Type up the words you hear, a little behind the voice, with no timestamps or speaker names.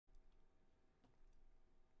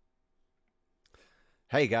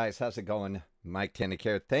Hey guys, how's it going? Mike Tannic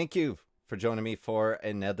here. Thank you for joining me for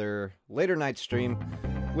another later night stream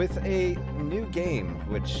with a new game,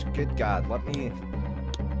 which, good God, let me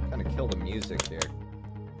kind of kill the music here.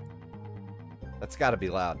 That's got to be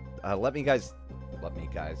loud. Let me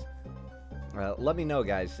know,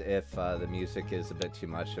 guys, if the music is a bit too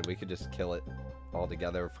much, and we could just kill it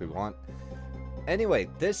altogether if we want. Anyway,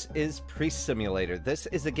 this is Priest Simulator. This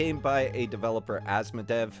is a game by a developer,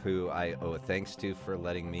 Asmodev, who I owe a thanks to for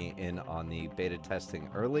letting me in on the beta testing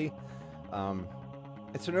early.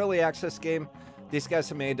 It's an early access game. These guys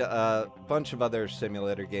have made a bunch of other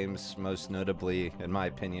simulator games, most notably, in my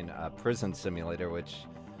opinion, Prison Simulator, which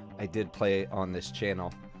I did play on this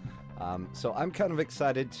channel. So I'm kind of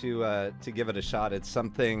excited to give it a shot. It's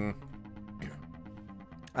something,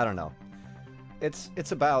 I don't know.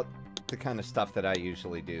 It's about the kind of stuff that I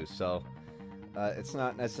usually do, so it's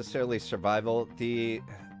not necessarily survival.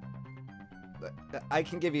 I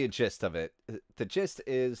can give you a gist of it. The gist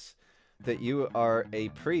is that you are a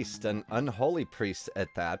priest, an unholy priest at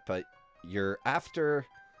that, but you're after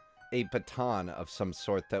a baton of some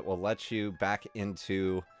sort that will let you back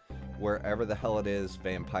into wherever the hell it is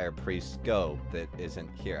vampire priests go that isn't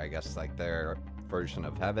here. I guess like their version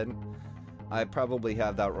of heaven. I probably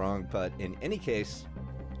have that wrong, but in any case,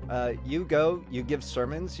 you go, you give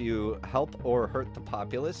sermons, you help or hurt the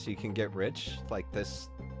populace, you can get rich, like this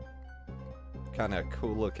kind of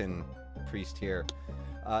cool looking priest here.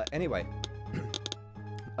 Anyway,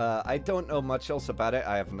 I don't know much else about it.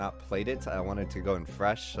 I have not played it. I wanted to go in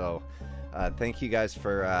fresh, so thank you guys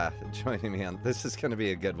for joining me on. This is going to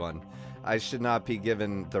be a good one. I should not be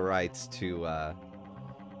given the rights to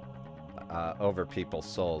over people's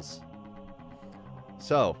souls.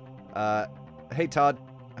 So, hey Todd.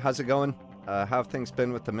 How's it going? How have things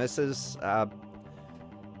been with the missus?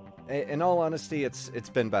 In all honesty, it's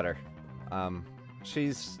been better.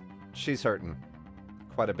 She's hurting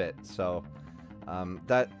quite a bit. So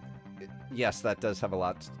yes, that does have a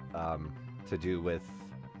lot to do with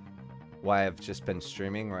why I've just been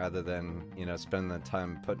streaming rather than, you know, spending the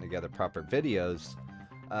time putting together proper videos.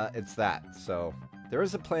 It's that. So there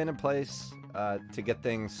is a plan in place to get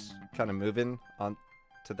things kind of moving on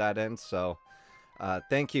to that end. So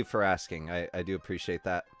thank you for asking. I do appreciate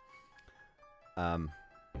that.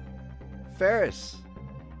 Ferris.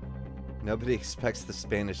 Nobody expects the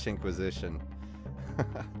Spanish Inquisition.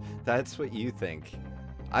 That's what you think.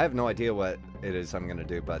 I have no idea what it is I'm going to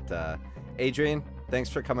do, but Adrian,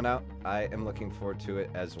 thanks for coming out. I am looking forward to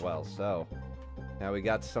it as well. So now we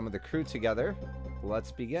got some of the crew together.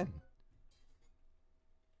 Let's begin.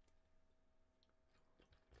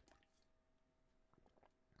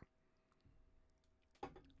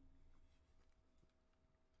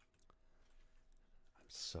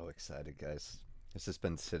 So excited, guys. This has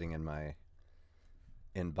been sitting in my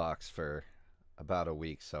inbox for about a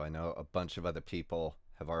week, so I know a bunch of other people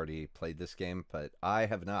have already played this game, but I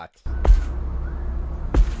have not.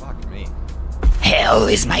 Fuck me. Hell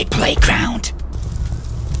is my playground.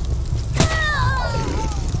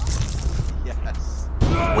 Yes.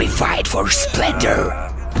 We fight for splendor,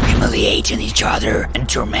 humiliating each other and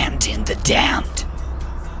tormenting the damned.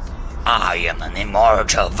 I am an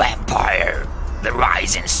immortal vampire, the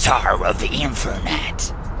rising star of the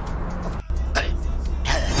Infernet.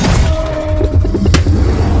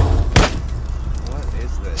 What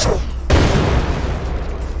is this?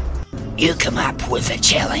 You come up with a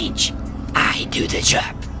challenge. I do the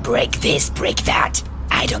job. Break this, break that.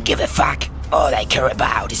 I don't give a fuck. All I care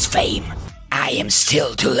about is fame. I am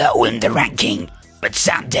still too low in the ranking, but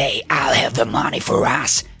someday I'll have the money for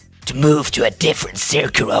us to move to a different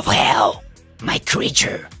circle of hell. My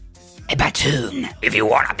creature. A batoon. If you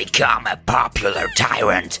wanna become a popular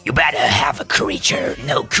tyrant, you better have a creature.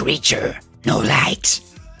 No creature, no likes,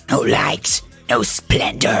 no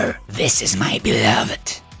splendor. This is my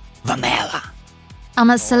beloved, Vamela. I'm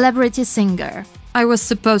a celebrity singer. I was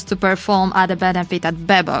supposed to perform at a benefit at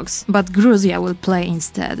Bebox, but Gruzia will play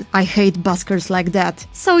instead. I hate buskers like that.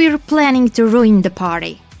 So you're planning to ruin the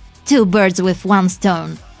party. Two birds with one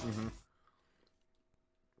stone.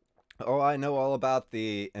 Oh, I know all about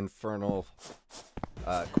the infernal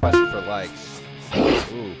quest for likes.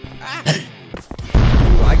 Ooh. Ah.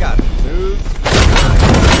 Ooh, I got moves.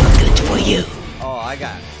 Good for you. Oh, I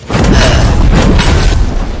got it.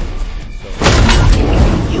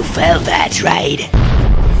 You felt that, right?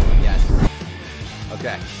 Yes.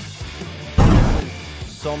 Okay.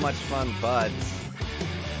 So much fun, buds.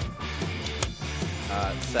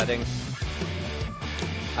 Settings.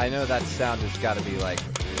 I know that sound has got to be like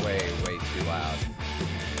way too loud.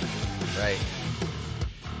 Right?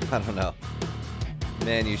 I don't know.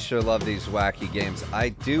 Man, you sure love these wacky games. I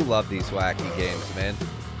do love these wacky games, man.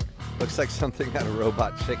 Looks like something out of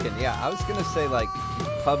Robot Chicken. Yeah, I was gonna say like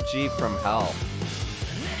PUBG from hell.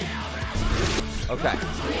 Okay.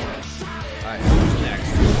 Alright, who's next?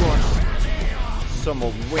 Who wants some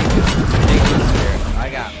wicked niggas here? I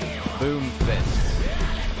got boom fists.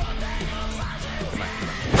 Come on.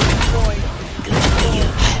 Good for you.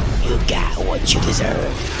 You got what you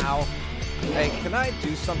deserve. Ow. Hey, can I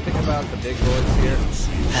do something about the big boys here?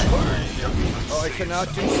 Oh, I cannot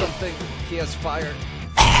do something. He has fire.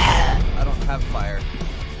 I don't have fire.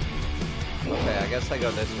 Okay, I guess I go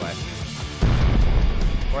this way.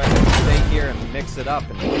 Or I can stay here and mix it up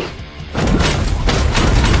and...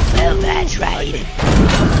 Well, that's right.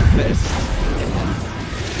 Fist.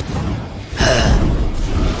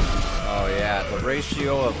 Oh yeah, the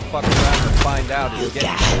ratio of fuck around to find out is You getting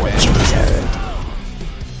got what bad. you deserve.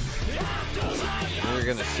 We're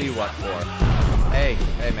gonna see what for. Hey,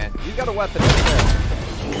 hey man, you got a weapon up there.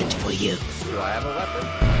 Good for you. Do I have a weapon?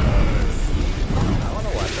 I want a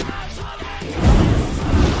weapon.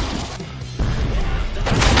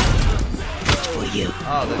 Good for you.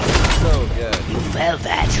 Oh, this is so good. You felt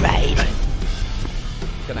that, right?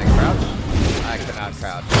 Can I crouch? I cannot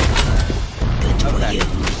crouch. Good for Okay. you.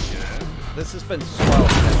 This has been swell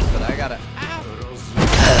since, but I gotta...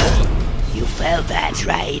 You felt that,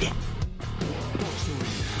 right?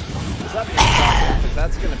 Does that mean something? Because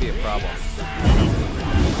that's gonna be a problem.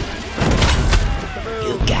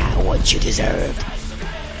 You got what you deserved.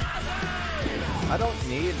 I don't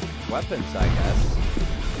need weapons, I guess.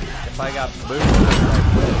 If I got boots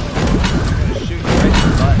like this, I'm gonna shoot you right in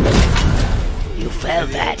the butt. You felt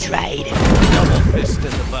that, right? Double fist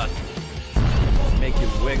in the butt. Make you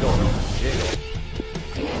wiggle and jiggle.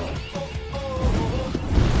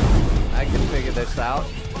 I can figure this out.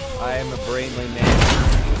 I am a brainly man.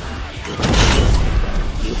 Good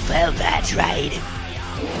for you. You felt that, right?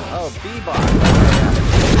 Oh,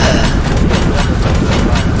 Bebop.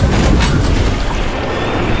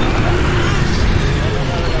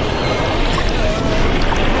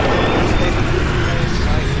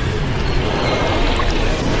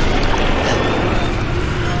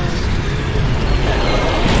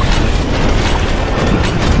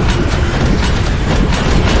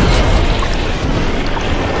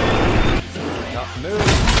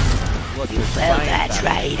 You felt that,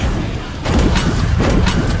 right?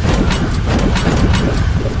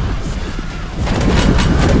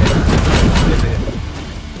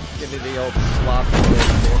 Give me the old slop.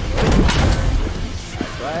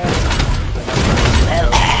 Right. Well,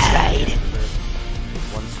 that's right.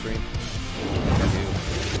 One screen. I do.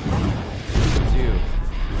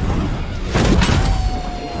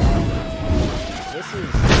 This is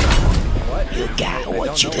what? You got I what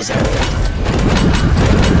don't you know deserve.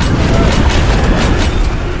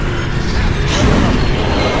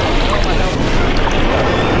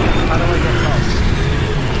 How do I get help?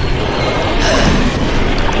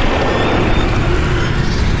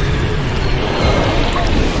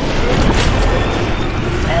 You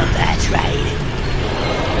felt that, right?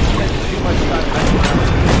 I spent too much time messing around.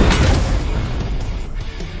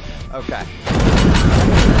 Okay.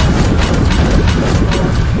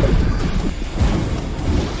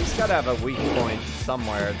 He's got to have a weak point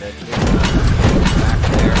somewhere that is back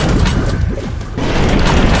there.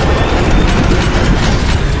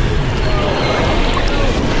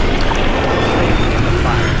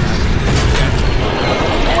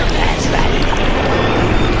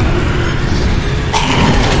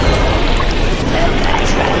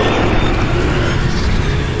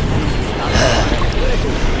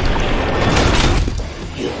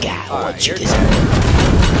 What you deserve.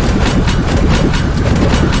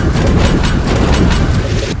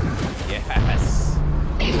 Yes.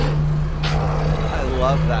 I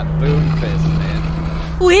love that boom fist,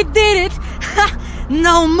 man. We did it! Ha!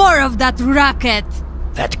 No more of that racket!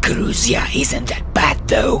 That Gruzia isn't that bad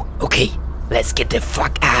though. Okay, let's get the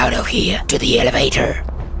fuck out of here to the elevator.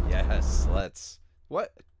 Yes, let's.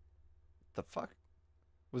 What the fuck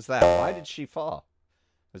was that? Why did she fall?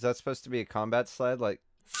 Was that supposed to be a combat slide? Like,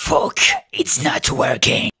 Fuck, it's not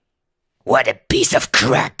working. What a piece of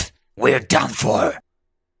crap. We're done for.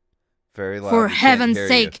 very loud. For we can't heaven's hear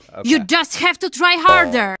sake, you. you Okay, just have to try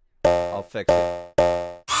harder! I'll fix it.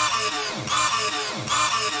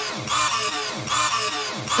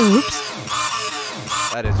 Oops.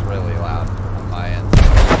 That is really loud on my end.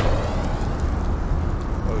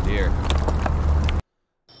 Oh dear.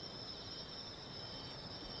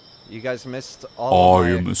 You guys missed all of I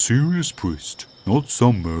my... am a serious priest, not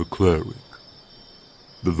some mere cleric.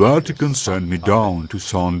 The Vatican sent me down to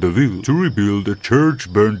San de Ville to rebuild a church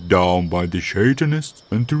burnt down by the shatanists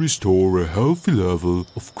and to restore a healthy level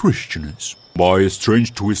of christianism. By a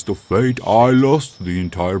strange twist of fate, I lost the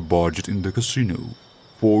entire budget in the casino.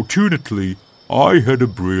 Fortunately, I had a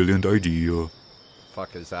brilliant idea.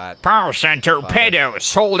 Fuck is that? Paus and Torpedoes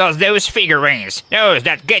sold us those figurines, those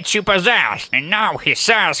that get you possessed, and now he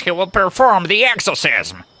says he will perform the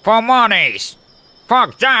exorcism. For monies.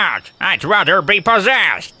 Fuck that! I'd rather be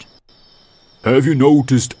possessed! Have you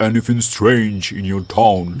noticed anything strange in your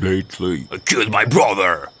town lately? I killed my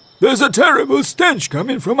brother. There's a terrible stench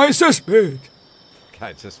coming from my cesspit.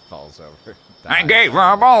 Guy just falls over. I gave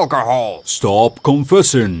up alcohol. Stop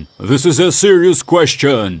confessing. This is a serious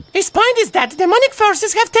question. His point is that demonic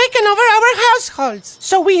forces have taken over our households,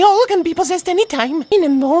 so we all can be possessed anytime. In a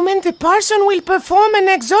moment, the person will perform an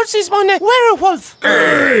exorcism on a werewolf.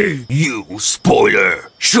 Hey, you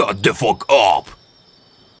spoiler! Shut the fuck up!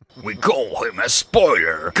 We call him a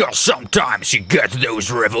spoiler, cause sometimes he gets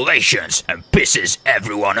those revelations and pisses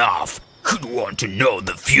everyone off who'd want to know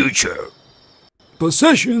the future.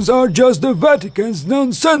 Possessions are just the Vatican's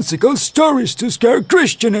nonsensical stories to scare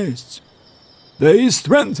Christianists. They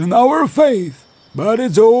strengthen our faith, but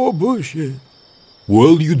it's all bullshit.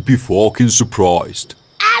 Well, you'd be fucking surprised.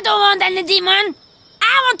 I don't want any demon.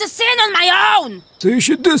 I want to sin on my own. So you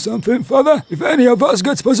should do something, Father, if any of us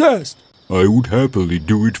gets possessed. I would happily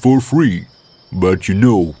do it for free. But you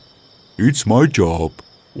know, it's my job.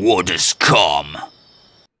 What a scum!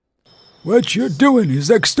 What you're doing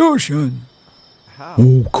is extortion. How?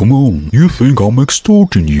 Oh, come on. You think I'm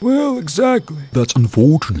extorting you? Well, exactly. That's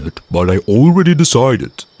unfortunate, but I already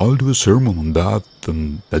decided. I'll do a sermon on that,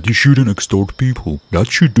 and that you shouldn't extort people. That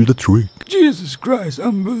should do the trick. Jesus Christ,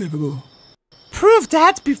 unbelievable. Prove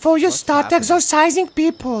that before you start happening? exorcising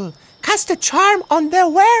people. Cast a charm on the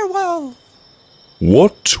werewolf.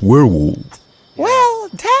 What werewolf? Well,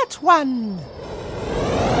 that one.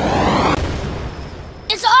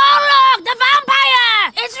 It's Orlok, the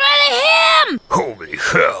vampire. It's really him. Holy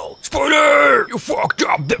hell! Spoiler! You fucked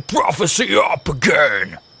up the prophecy up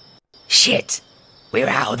again! Shit. We're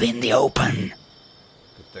out in the open.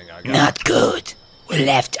 Good thing I got Not good. We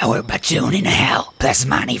left our batoon in hell, plus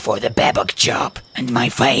money for the Bebok job, and my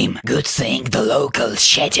fame. Good thing the local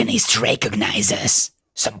shatanists recognize us.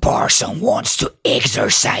 Some person wants to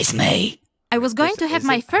exorcise me. I was going to have is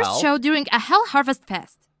my it first hell? show during a Hell Harvest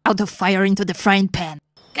Fest. Out of fire into the frying pan.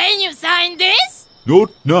 Can you sign this?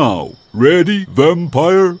 Not now. Ready,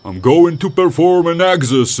 vampire? I'm going to perform an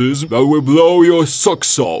exorcism that will blow your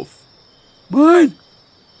socks off. What?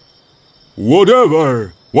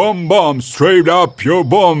 Whatever. One bomb straight up your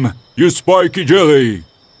bum, you spiky jelly.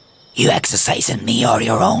 You exorcising me or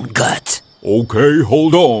your own gut? Okay,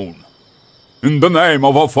 hold on. In the name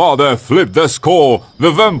of our father, flip the score.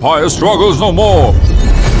 The vampire struggles no more.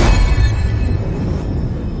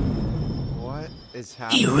 What is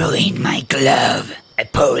happening? You ruined my glove. A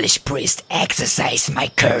Polish priest exorcised my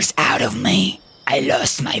curse out of me. I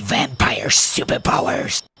lost my vampire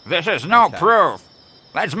superpowers. This is no proof.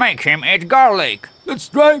 Let's make him eat garlic. Let's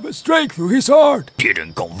drive a straight through his heart.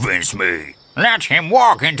 Didn't convince me. Let him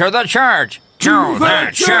walk into the church. To the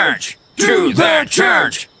church. To the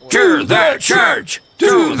church. To the church.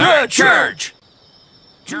 To the church.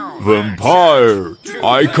 Vampire,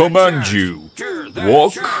 I command you,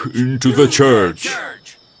 walk into the church.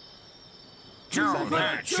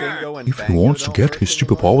 If he wants to get his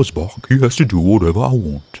superpowers back, he has to do whatever I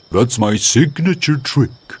want. That's my signature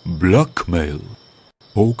trick, blackmail.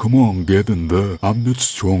 Oh, come on, get in there. I'm not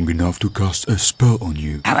strong enough to cast a spell on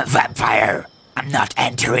you. I'm a vampire. I'm not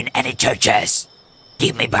entering any churches.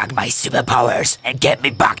 Give me back my superpowers and get me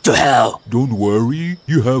back to hell. Don't worry,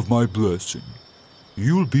 you have my blessing.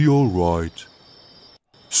 You'll be alright.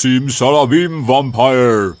 Sim Salavim,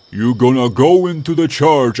 vampire. You gonna go into the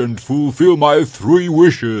church and fulfill my 3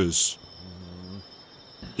 wishes.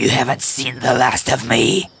 You haven't seen the last of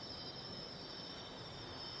me.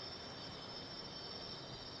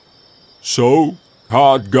 So,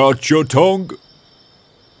 cat got your tongue?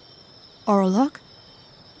 Orlok?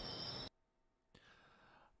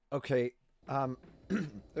 Okay,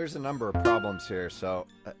 there's a number of problems here, so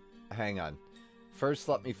hang on. First,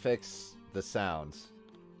 let me fix the sounds.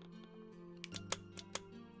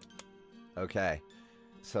 Okay,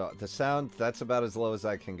 so the sound, that's about as low as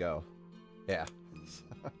I can go. Yeah.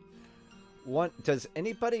 Does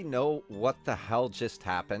anybody know what the hell just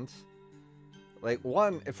happened? Like,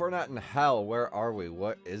 one, if we're not in hell, where are we?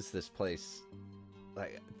 What is this place?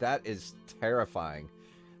 Like, that is terrifying.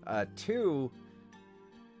 2,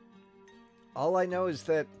 all I know is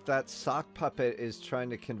that that sock puppet is trying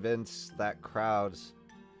to convince that crowd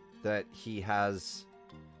that he has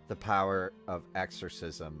the power of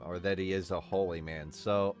exorcism, or that he is a holy man.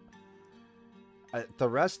 So the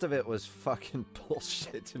rest of it was fucking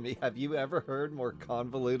bullshit to me. Have you ever heard more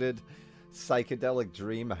convoluted psychedelic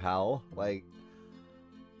dream hell? Like,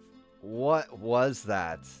 what was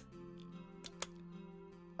that?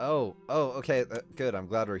 Oh, okay, good. I'm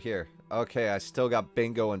glad we're here. Okay, I still got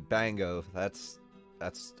bingo and bango. That's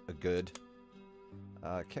a good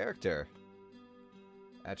character.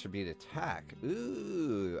 Attribute attack.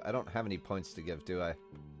 Ooh, I don't have any points to give, do I?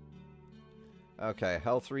 Okay,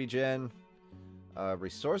 health regen.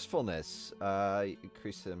 Resourcefulness.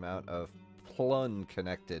 Increase the amount of plun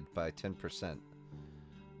connected by 10%.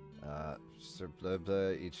 So blah, blah.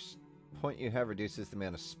 Each point you have reduces the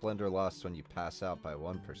amount of splendor lost when you pass out by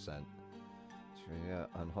 1%.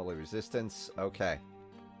 Unholy resistance. Okay.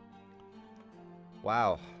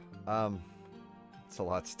 Wow. It's a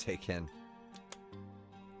lot to take in.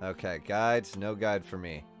 Okay, guides. No guide for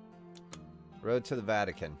me. Road to the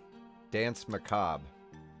Vatican. Dance macabre.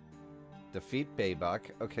 Defeat Baybuck.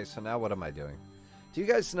 Okay, so now what am I doing? Do you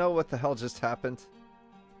guys know what the hell just happened?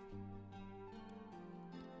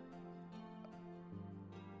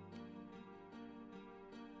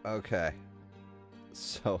 Okay.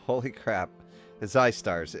 So, holy crap. His eye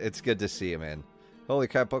stars. It's good to see you, man. Holy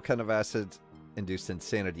crap, what kind of acid-induced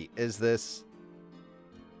insanity is this?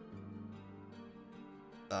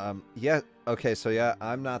 Yeah, okay, so yeah,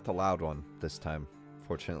 I'm not the loud one this time,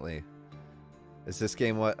 fortunately. Is this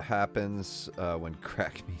game what happens when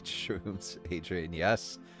crack meets shrooms, Adrian?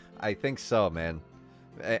 Yes, I think so, man.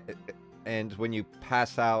 And when you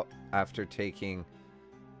pass out after taking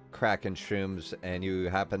crack and shrooms and you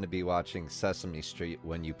happen to be watching Sesame Street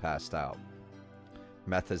when you passed out.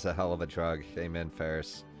 Meth is a hell of a drug. Amen,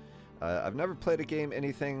 Ferris. I've never played a game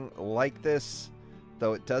anything like this,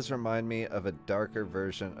 though it does remind me of a darker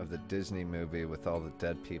version of the Disney movie with all the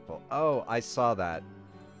dead people. Oh, I saw that.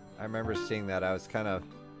 I remember seeing that. I was kind of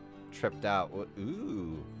tripped out.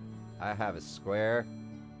 Ooh, I have a square.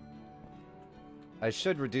 I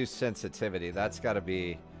should reduce sensitivity. That's got to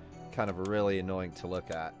be kind of really annoying to look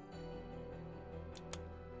at.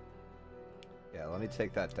 Yeah, let me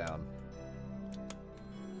take that down.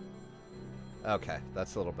 Okay,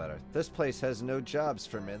 that's a little better. This place has no jobs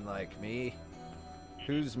for men like me.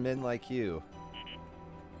 Who's men like you?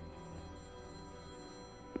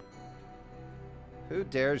 Who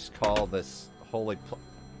dares call this holy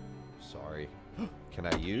Sorry. Can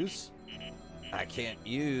I use? I can't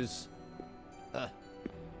use.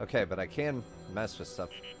 Okay, but I can mess with stuff.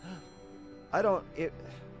 I don't...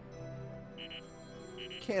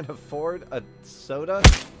 Can't afford a soda?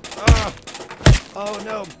 Ah! Oh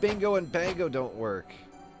no, bingo and bango don't work.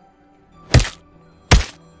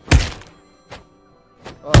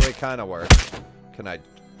 Oh, they kind of work. Can I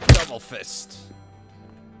double fist?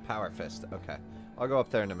 Power fist. Okay. I'll go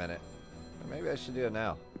up there in a minute. Or maybe I should do it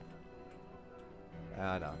now.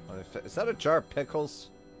 I don't know. Is that a jar of pickles?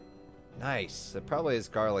 Nice. It probably has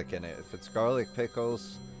garlic in it. If it's garlic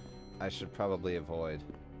pickles, I should probably avoid.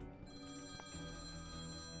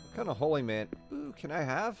 What kind of holy man? Ooh, can I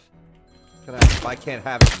have? Can I? If I can't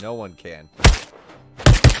have it, no one can.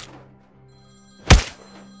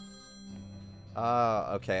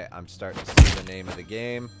 Okay. I'm starting to see the name of the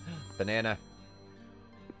game. Banana.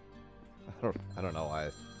 I don't know why.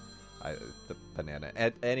 The banana.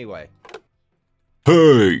 Anyway.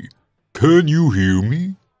 Hey, can you hear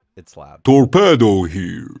me? It's loud. Torpedo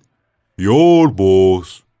here. Your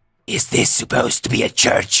boss. Is this supposed to be a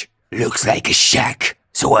church? Looks like a shack.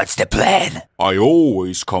 So what's the plan? I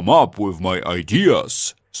always come up with my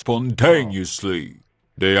ideas spontaneously.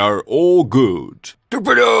 They are all good.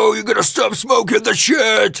 Torpedo, you gotta stop smoking the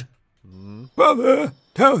shit! Father,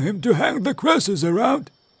 tell him to hang the crosses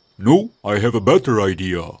around. No, I have a better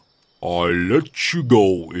idea. I'll let you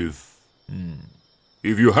go if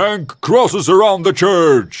you hang crosses around the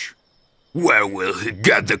church. Where will he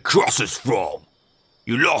get the crosses from?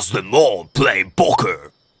 You lost them all playing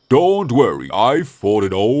poker. Don't worry, I thought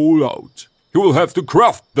it all out. He will have to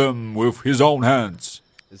craft them with his own hands.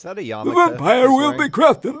 Is that a The yarmulke? vampire will be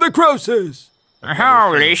crafting the crosses.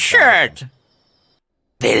 Holy shit!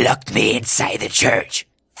 They locked me inside the church.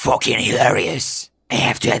 Fucking hilarious. I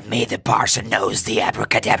have to admit the parson knows the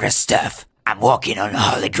abracadabra stuff. I'm walking on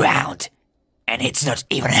holy ground. And it's not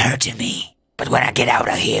even hurting me. But when I get out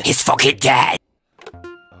of here, he's fucking dead.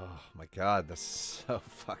 Oh my god, this is so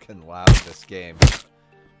fucking loud, this game.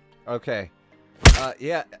 Okay.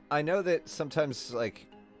 Yeah, I know that sometimes, like,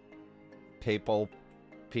 people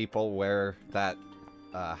wear that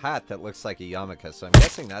hat that looks like a yarmulke, so I'm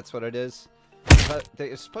guessing that's what it is. But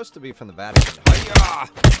they're supposed to be from the Vatican. Hi-ya!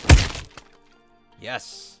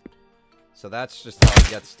 Yes. So that's just how I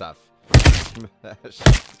get stuff. Smash.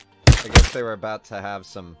 I guess they were about to have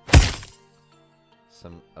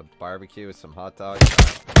a barbecue with some hot dogs.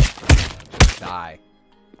 Just die.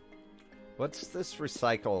 What's this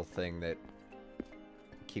recycle thing that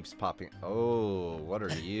keeps popping? Oh, what are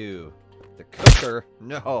you? The cooker?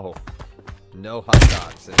 No. No hot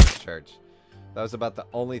dogs in this church. That was about the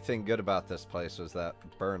only thing good about this place was that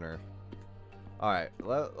burner. Alright,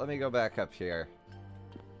 let me go back up here.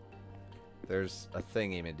 There's a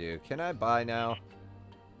thingy to do. Can I buy now?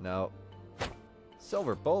 No.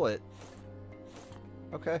 Silver bullet?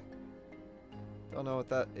 Okay. Don't know what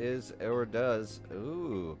that is or does.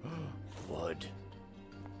 Ooh. Wood.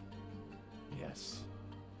 Yes.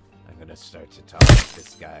 I'm gonna start to talk to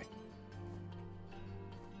this guy.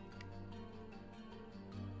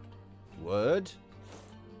 Wood?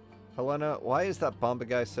 Helena, why is that Bomba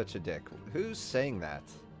guy such a dick? Who's saying that?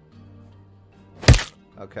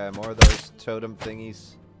 Okay, more of those totem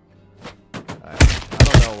thingies. I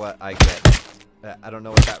don't know what I get. I don't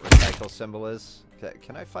know what that recycle symbol is.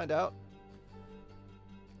 Can I find out?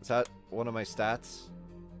 Is that one of my stats?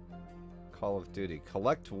 Call of Duty.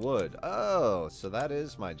 Collect wood. Oh, so that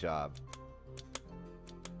is my job.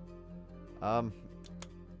 Was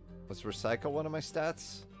recycle one of my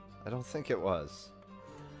stats? I don't think it was.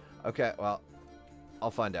 Okay, well,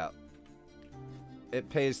 I'll find out. It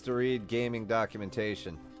pays to read gaming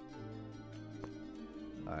documentation.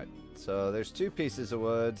 Alright, so there's 2 pieces of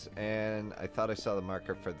wood, and I thought I saw the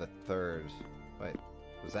marker for the 3rd. Wait,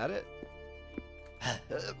 was that it?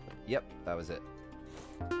 Yep, that was it.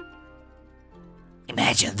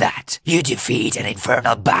 Imagine that. You defeat an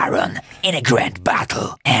infernal baron in a grand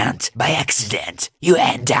battle, and by accident, you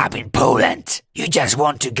end up in Poland. You just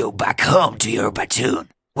want to go back home to your batoon.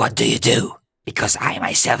 What do you do? Because I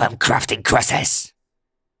myself am crafting crosses.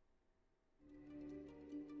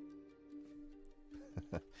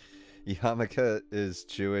 Yamaka is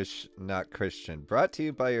Jewish, not Christian. Brought to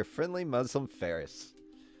you by your friendly Muslim Ferris.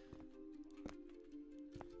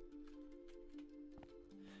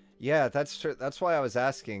 Yeah, that's true. That's why I was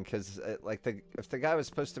asking, because like if the guy was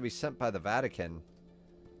supposed to be sent by the Vatican,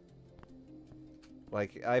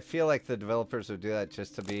 like I feel like the developers would do that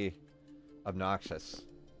just to be obnoxious.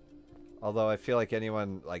 Although I feel like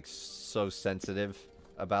anyone like so sensitive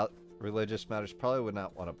about religious matters probably would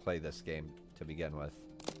not want to play this game to begin with,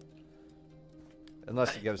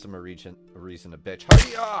 unless it gives them a reason to bitch.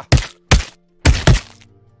 Hi-ya!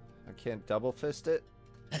 I can't double fist it.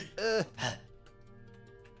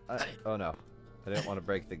 Oh no, I didn't want to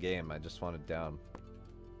break the game, I just wanted down.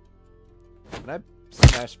 Can I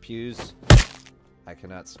smash pews? I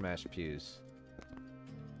cannot smash pews.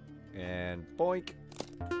 And boink.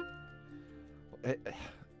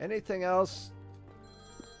 Anything else?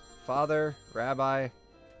 Father? Rabbi?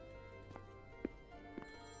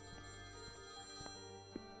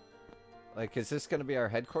 Like, is this going to be our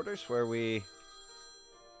headquarters where we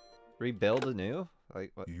rebuild anew?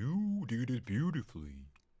 Like, what? You did it beautifully.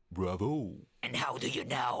 Bravo. And how do you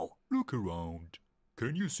know? Look around.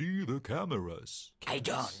 Can you see the cameras? I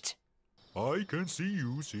don't. I can see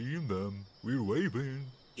you seeing them. We're waving.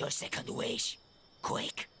 Your second wish.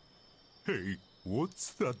 Quick. Hey,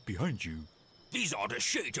 what's that behind you? These are the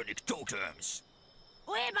Shatanic totems.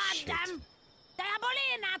 We bought them. The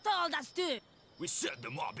Abolina told us to. We set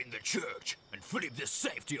them up in the church and flip the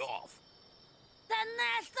safety off. The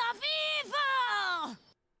nest of evil!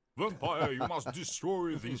 Vampire, you must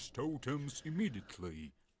destroy these totems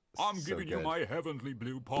immediately. I'm So giving you good. my heavenly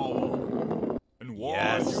blue power. And while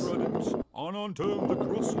Yes. you're at it, unturn the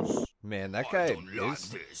crosses. Man, that I guy don't like is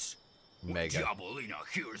this. mega. When Diabolina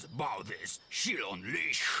hears about this, she'll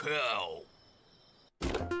unleash hell.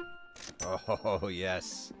 Oh,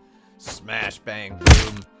 yes. Smash, bang,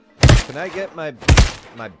 boom. Can I get my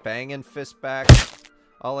banging fist back?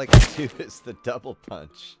 All I can do is the double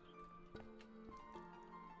punch.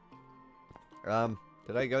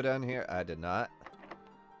 Did I go down here? I did not.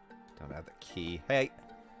 Don't have the key. Hey!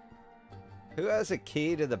 Who has a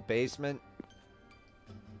key to the basement?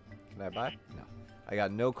 Can I buy? No. I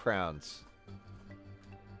got no crowns.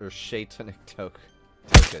 Or shatanic tokens.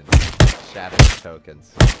 Shatanic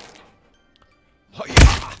tokens.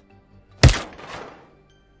 Hi-ya!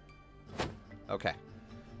 Okay.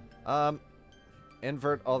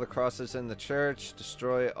 Invert all the crosses in the church.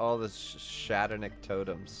 Destroy all the shatanic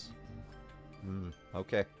totems.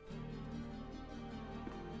 Okay.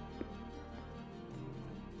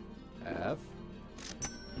 F.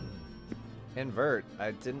 Invert.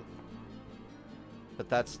 I didn't... But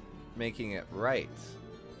that's making it right.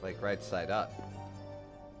 like, right side up.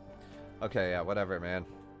 Okay, yeah, whatever, man.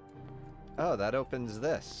 Oh, that opens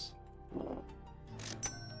this.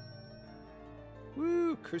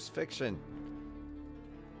 Woo, crucifixion.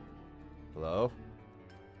 Hello?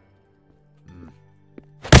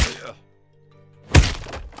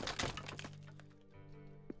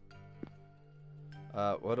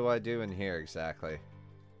 What do I do in here exactly?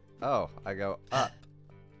 Oh, I go up.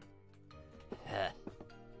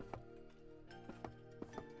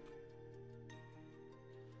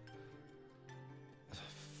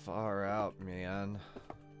 Far out, man.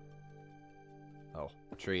 Oh,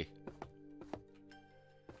 tree.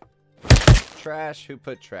 Trash? Who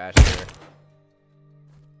put trash here?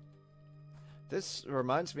 This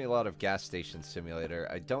reminds me a lot of Gas Station Simulator.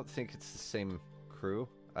 I don't think it's the same crew.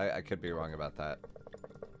 I could be wrong about that.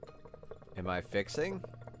 Am I fixing?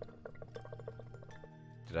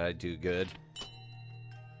 Did I do good?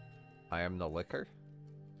 I am the liquor?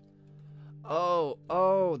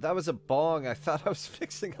 Oh, that was a bong. I thought I was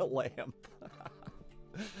fixing a lamp.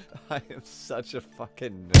 I am such a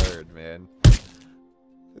fucking nerd, man.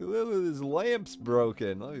 This lamp's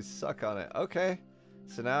broken. Let me suck on it. Okay.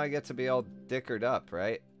 So now I get to be all dickered up,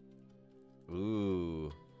 right?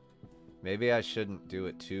 Ooh. Maybe I shouldn't do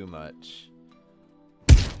it too much.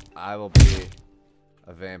 I will be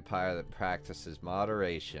a vampire that practices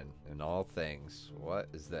moderation in all things. What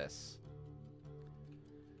is this?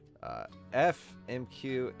 F,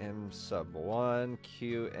 MQ, M sub 1,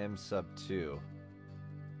 Q, M sub 2.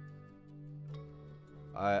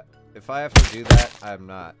 If I have to do that, I'm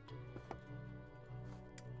not.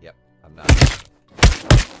 Yep, I'm not.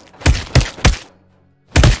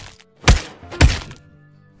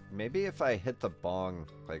 Maybe if I hit the bong,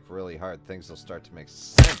 like, really hard, things will start to make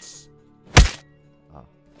sense. Oh.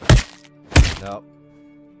 Nope.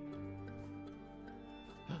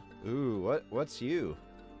 Ooh, what's you?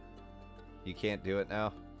 You can't do it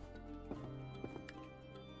now?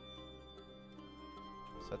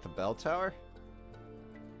 Is that the bell tower?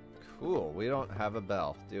 Cool, we don't have a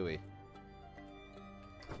bell, do we?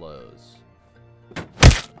 Close.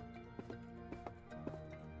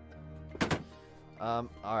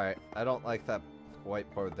 Alright. I don't like that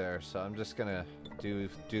whiteboard there, so I'm just gonna do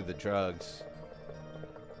the drugs.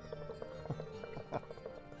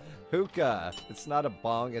 Hookah! It's not a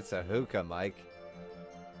bong, it's a hookah, Mike.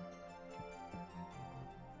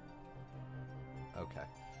 Okay.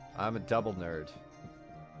 I'm a double nerd.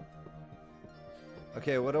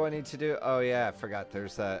 Okay, what do I need to do? Oh yeah, I forgot.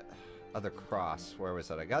 There's that other cross. Where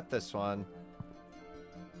was it? I got this one.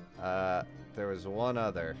 There was one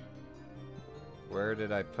other. Where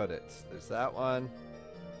did I put it? There's that one.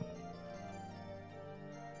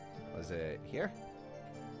 Was it here?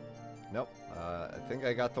 Nope. I think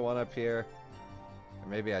I got the one up here. Or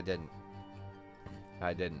maybe I didn't.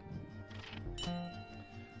 I didn't.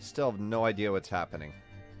 Still have no idea what's happening.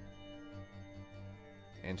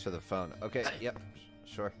 Answer the phone. Okay, yep.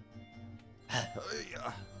 Sure.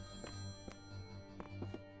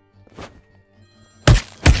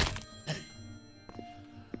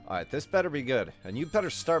 Alright, this better be good. And you better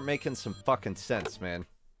start making some fucking sense, man.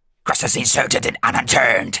 Cross is inserted and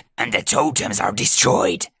unturned, and the totems are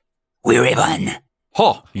destroyed. We're even.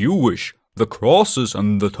 Ha! You wish. The crosses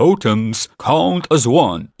and the totems count as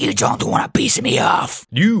one. You don't want to piss me off.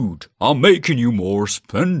 Dude, I'm making you more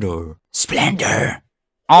splendor. Splendor?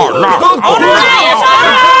 Oh, look! Oh,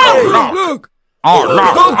 Look! oh, look!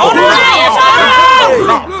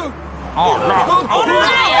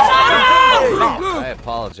 I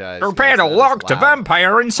apologize. Prepare to lock the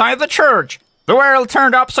vampire inside the church. The world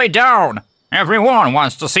turned upside down. Everyone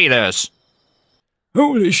wants to see this.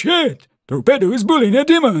 Holy shit! Torpedo is bullying a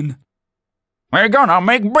demon! We're gonna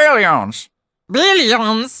make billions.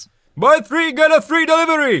 Billions? Buy 3, get a free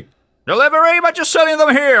delivery! Delivery, but you're selling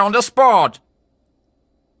them here on the spot.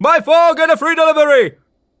 Buy 4, get a free delivery!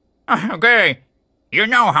 Okay, you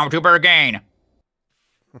know how to bargain.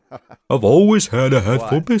 I've always had a head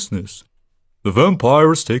for business. The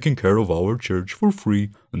vampire is taking care of our church for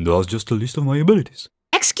free, and that's just a list of my abilities.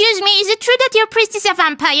 Excuse me, is it true that your priest is a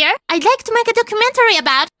vampire? I'd like to make a documentary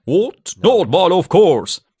about... What? Not bad, of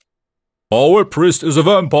course. Our priest is a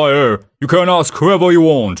vampire. You can ask whoever you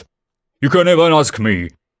want. You can even ask me.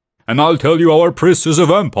 And I'll tell you our priest is a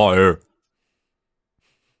vampire.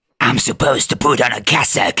 I'm supposed to put on a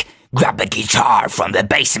cassock, grab a guitar from the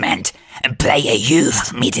basement, and play a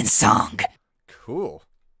youth meeting song. Cool.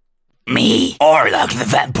 Me, Orlok the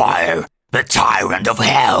vampire, the tyrant of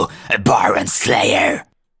hell, a Baron Slayer.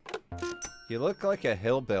 You look like a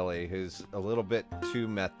hillbilly who's a little bit too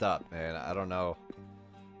methed up, man. I don't know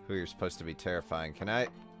who you're supposed to be terrifying. Can I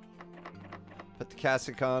Put the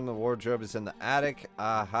cassock on. The wardrobe is in the attic.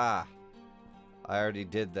 Aha. I already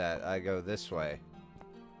did that. I go this way.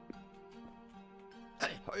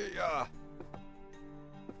 Hi-ya.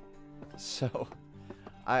 So,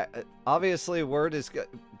 obviously word is...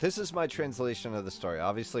 This is my translation of the story.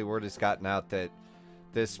 Obviously word has gotten out that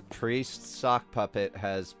this priest sock puppet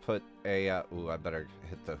has put a... ooh, I better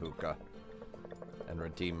hit the hookah and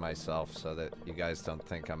redeem myself so that you guys don't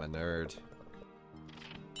think I'm a nerd.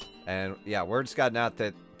 And yeah, word's gotten out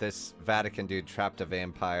that this Vatican dude trapped a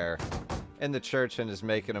vampire in the church and is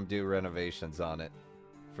making them do renovations on it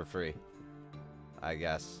for free, I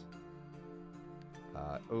guess.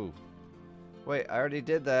 Ooh. Wait, I already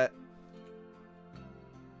did that.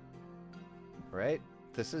 Right?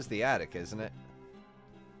 This is the attic, isn't it?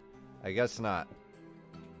 I guess not.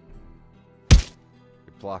 You're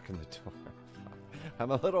blocking the door.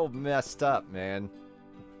 I'm a little messed up, man.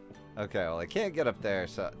 Okay, well, I can't get up there,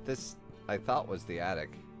 so this, I thought, was the attic.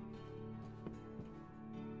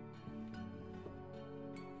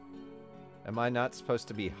 Am I not supposed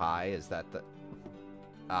to be high? Is that the...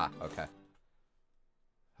 Ah, okay.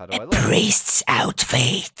 How do I look? Priest's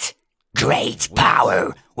outfit. Great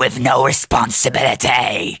power with no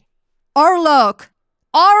responsibility. Orlok!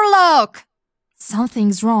 Orlok!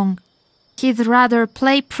 Something's wrong. He'd rather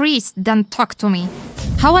play priest than talk to me.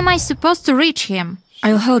 How am I supposed to reach him?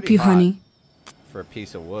 I'll help you, honey. For a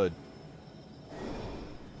piece of wood.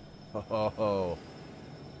 Oh,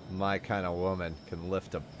 my kind of woman can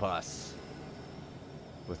lift a bus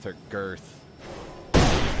with her girth.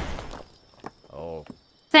 Oh.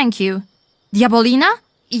 Thank you. Diabolina?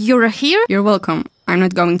 You're here? You're welcome. I'm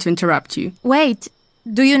not going to interrupt you. Wait,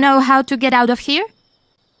 do you know how to get out of here?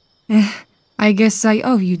 I guess I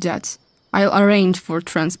owe you that. I'll arrange for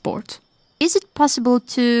transport. Is it possible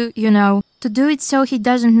to, to do it so he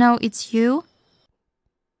doesn't know it's you?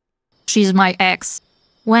 She's my ex.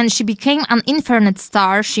 When she became an infinite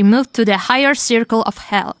star, she moved to the higher circle of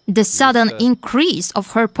hell. The sudden increase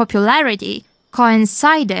of her popularity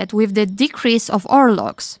coincided with the decrease of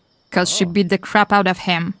Orlok's, because she beat the crap out of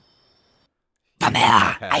him.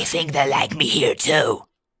 Pamela, I think they like me here too.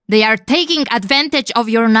 They are taking advantage of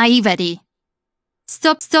your naivety.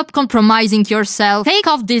 Stop compromising yourself. Take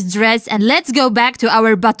off this dress and let's go back to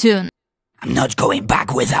our batoon. I'm not going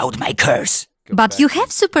back without my curse. But you have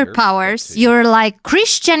superpowers. You're like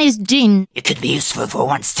Christianist Jinn. You could be useful for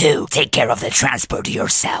once too. Take care of the transport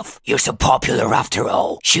yourself. You're so popular after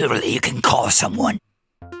all. Surely you can call someone.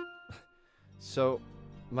 So,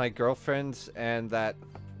 my girlfriend and that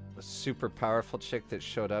super powerful chick that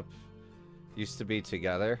showed up used to be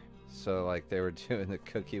together. So, like, they were doing the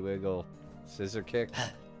cookie wiggle scissor kick.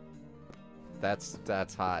 That's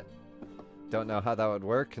hot. Don't know how that would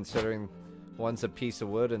work, considering one's a piece of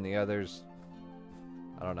wood and the other's,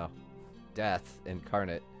 I don't know, death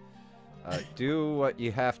incarnate. Do what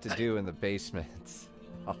you have to do in the basement.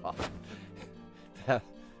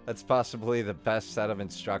 That's possibly the best set of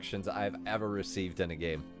instructions I've ever received in a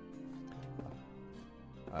game.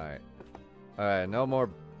 Alright, no more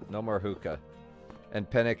hookah. And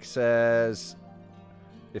Pennick says,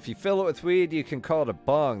 if you fill it with weed, you can call it a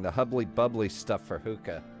bong, the hubbly bubbly stuff for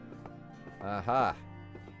hookah. Aha.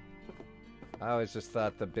 I always just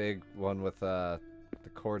thought the big one with the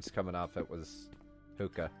cords coming off it was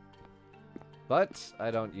hookah. But I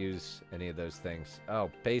don't use any of those things. Oh,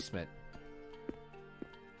 basement.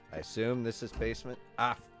 I assume this is basement.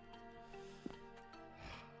 Ah.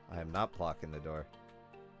 I am not blocking the door.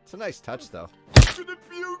 It's a nice touch, though.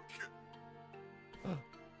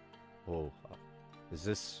 Whoa. Is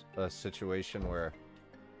this a situation where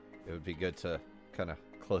it would be good to kind of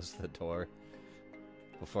close the door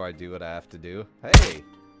before I do what I have to do? Hey!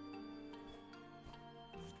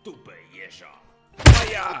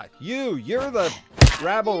 Hiya! You're the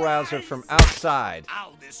rabble-rouser from outside.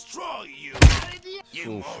 I'll destroy you, you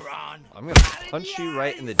moron. I'm gonna punch you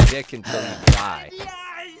right in the dick until you die.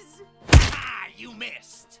 Ah, you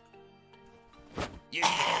missed. You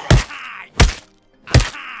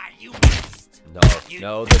you missed.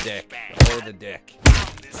 No, the dick. Oh, the dick.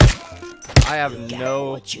 I have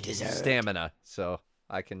no stamina, so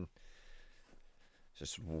I can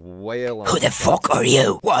just wail on. Who the fuck are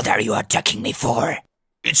you? What are you attacking me for?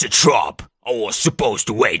 It's a trap. I was supposed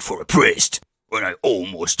to wait for a priest, when I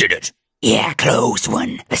almost did it. Yeah, close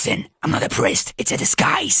one. Listen, I'm not a priest. It's a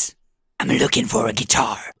disguise. I'm looking for a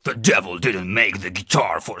guitar. The devil didn't make the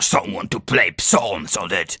guitar for someone to play psalms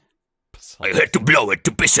on it. I had to blow it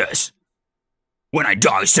to pieces. When I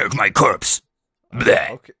die, search my corpse.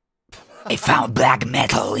 Bleh. Okay. I found black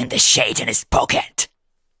metal in the shatanist pocket.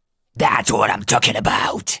 That's what I'm talking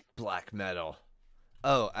about. Black metal.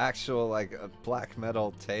 Oh, actual, like, black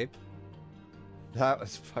metal tape? That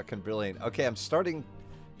was fucking brilliant. Okay, I'm starting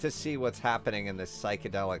to see what's happening in this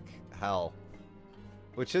psychedelic hell.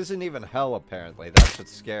 Which isn't even hell, apparently. That's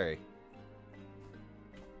what's scary.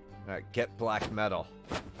 Alright, get black metal.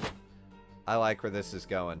 I like where this is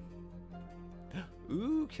going.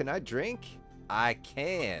 Ooh, can I drink? I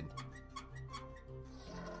can.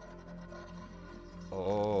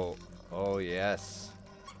 Oh, oh yes.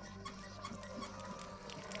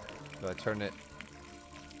 Do I turn it?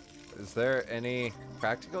 Is there any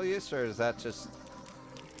practical use, or is that just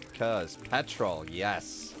cuz? Petrol,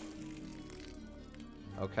 yes.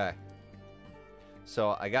 Okay.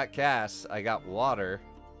 So I got gas, I got water,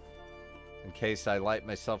 in case I light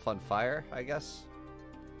myself on fire, I guess.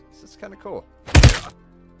 This is kind of cool.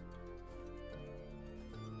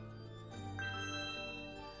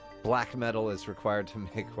 Black metal is required to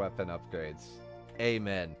make weapon upgrades.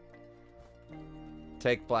 Amen.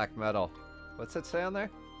 Take black metal. What's it say on there?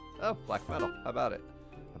 Oh, black metal. How about it?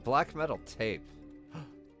 A black metal tape.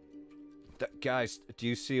 Guys, do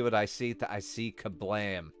you see what I see? I see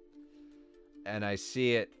kablam. And I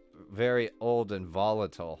see it very old and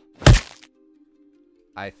volatile.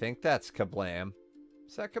 I think that's kablam.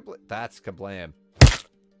 Is that kablam? That's kablam.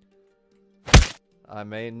 I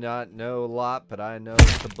may not know a lot, but I know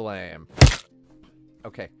kablam.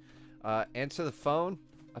 Okay. Answer the phone.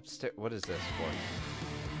 Upstairs. What is this for?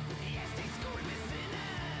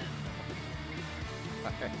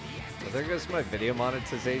 Alright. Well, there goes my video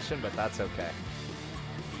monetization, but that's okay.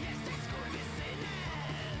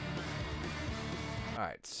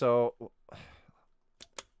 Alright, so...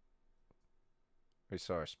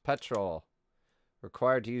 Resource. Petrol.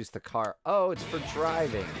 Required to use the car. Oh, it's for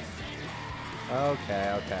driving.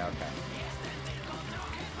 Okay.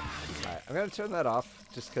 Alright, I'm gonna turn that off,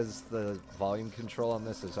 just because the volume control on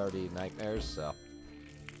this is already nightmares, so...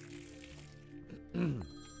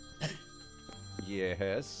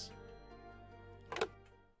 Yes?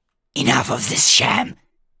 Enough of this sham.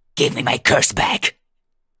 Give me my curse back.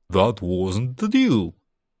 That wasn't the deal.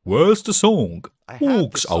 Where's the song?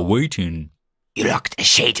 Orcs are waiting. You locked a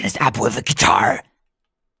Satanist up with a guitar.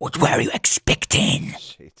 What were you expecting?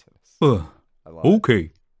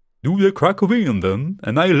 Okay. Do the crack of in then,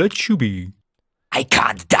 and I let you be. I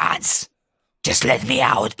can't dance. Just let me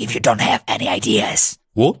out if you don't have any ideas.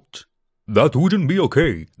 What? That wouldn't be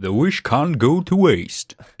okay. The wish can't go to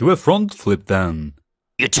waste. Do a front flip then.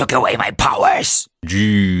 You took away my powers.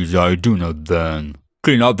 Jeez, I do not then.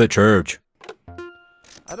 Clean up the church.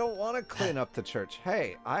 I don't want to clean up the church.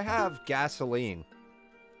 Hey, I have gasoline.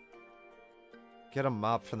 Get a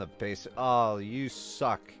mop from the base. Oh, you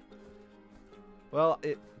suck. Well,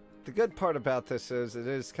 the good part about this is it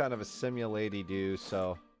is kind of a simulate-y-do,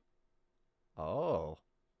 so... Oh.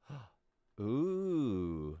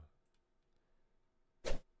 Ooh.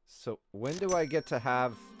 So, when do I get to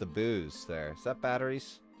have the booze there? Is that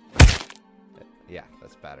batteries? Yeah,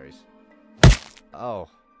 that's batteries. Oh.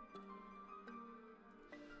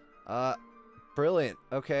 Brilliant.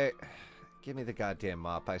 Okay. Give me the goddamn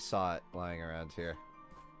mop. I saw it lying around here.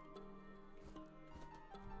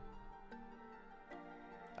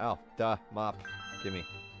 Oh, duh. Mop. Gimme.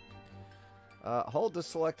 Hold to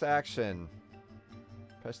select action.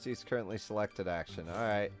 Press to use currently selected action.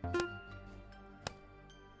 Alright.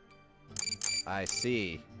 I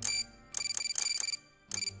see.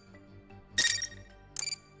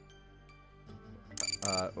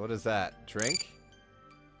 What is that? Drink?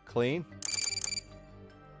 Clean?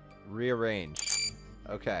 Rearrange.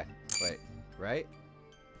 Okay. Wait. Right?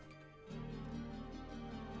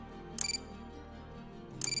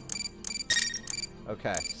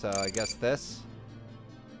 Okay, so I guess this.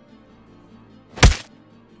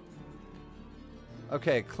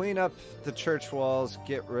 Okay, clean up the church walls,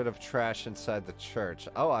 get rid of trash inside the church.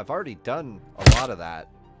 Oh, I've already done a lot of that.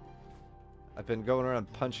 I've been going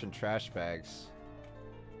around punching trash bags.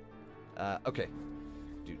 Okay.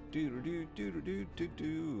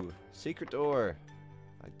 Do. Secret door.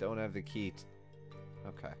 I don't have the key.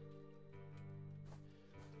 Okay.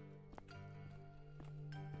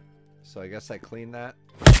 So I guess I clean that.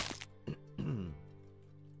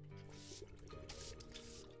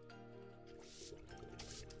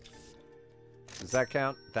 Does that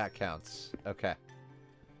count? That counts. Okay.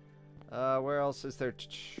 Where else is there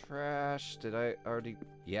trash? Did I already...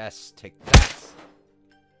 Yes, take that.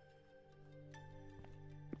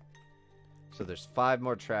 So there's 5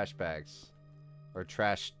 more trash bags. Or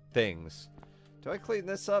trash things. Do I clean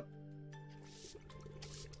this up?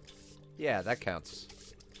 Yeah, that counts.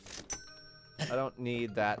 I don't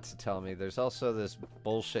need that to tell me. There's also this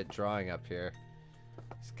bullshit drawing up here.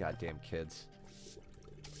 These goddamn kids.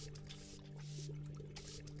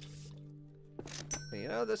 You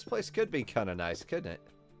know, this place could be kind of nice, couldn't it?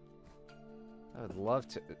 I would love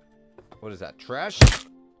to... What is that? Trash?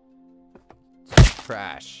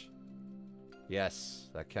 Trash. Yes,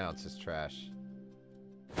 that counts as trash.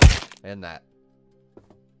 And that.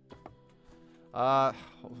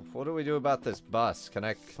 What do we do about this bus? Can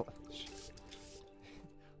I...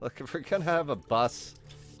 Look, if we're gonna have a bus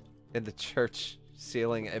in the church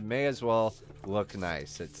ceiling, it may as well look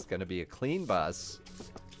nice. It's gonna be a clean bus,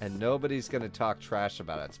 and nobody's gonna talk trash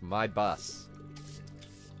about it. It's my bus.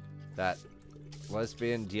 That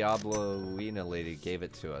lesbian Diabloina lady gave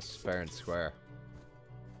it to us, fair and square.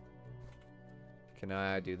 Can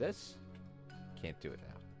I do this? Can't do it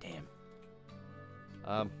now.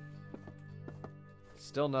 Damn.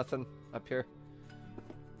 Still nothing up here.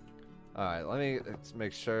 Alright, let's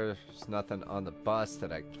make sure there's nothing on the bus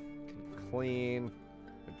that I can clean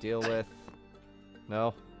or deal with.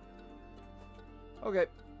 No? Okay.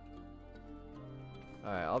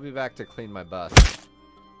 Alright, I'll be back to clean my bus.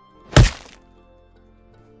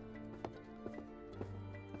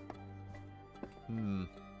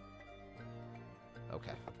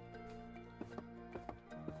 Okay.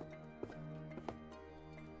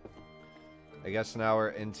 I guess now we're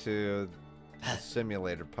into the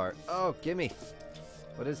simulator part. Oh, gimme!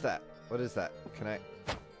 What is that? What is that? Can I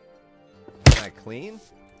clean?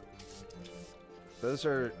 Those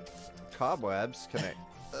are cobwebs. Can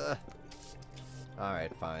I...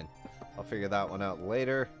 Alright, fine. I'll figure that one out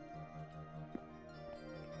later.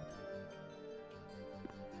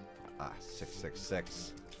 Ah,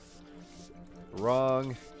 666.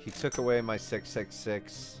 Wrong. He took away my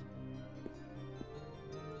 666.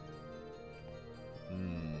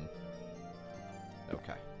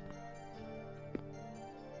 Okay.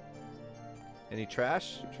 Any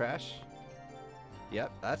trash? Trash?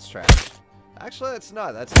 Yep, that's trash. Actually, that's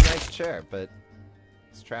not. That's a nice chair, but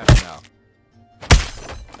it's trash now.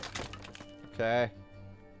 Okay.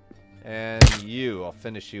 And you. I'll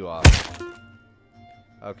finish you off.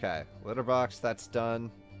 Okay. Litter box, that's done.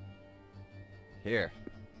 Here.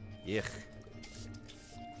 Yuck.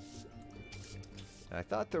 I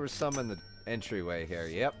thought there was some in the entryway here.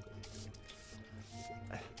 Yep.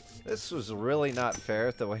 This was really not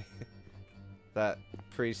fair, the way that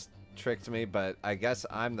priest tricked me, but I guess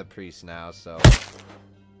I'm the priest now, so...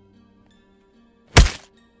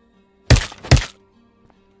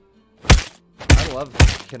 I love...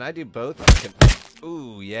 Can I do both? I can...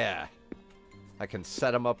 Ooh, yeah. I can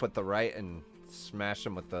set them up with the right and smash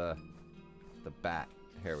them with the bat.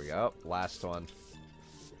 Here we go. Last one.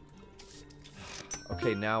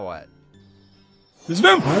 Okay, now what? This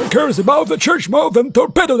vampire cares about the church more than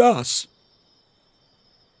torpedoed us.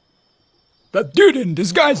 That dude in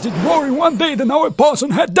disguise did more in one day than our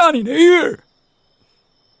parson had done in a year.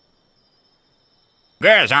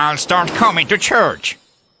 Guess I'll start coming to church.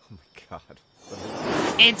 Oh my god.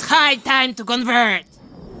 It's high time to convert.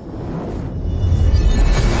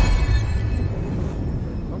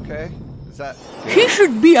 Okay. Is that... He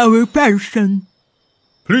should be our person.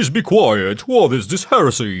 Please be quiet. What is this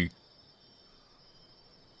heresy?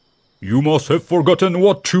 You must have forgotten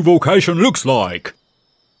what true vocation looks like.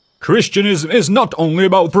 Christianism is not only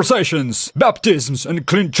about processions, baptisms, and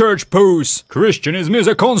clean church pews. Christianism is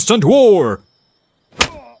a constant war.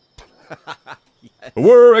 Yes. A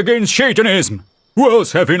war against Satanism. Who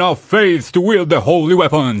else have enough faith to wield the holy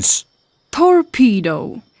weapons?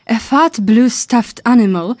 Torpedo. A fat blue stuffed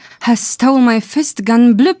animal has stolen my fist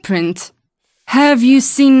gun blueprint. Have you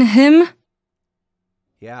seen him?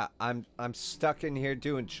 Yeah, I'm stuck in here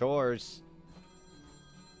doing chores.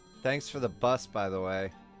 Thanks for the bus, by the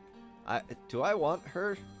way. Do I want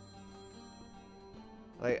her?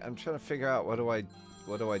 Like, I'm trying to figure out what do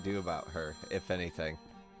I do about her, if anything.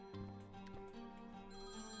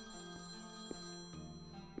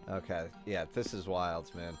 Okay, yeah, this is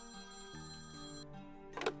wild, man.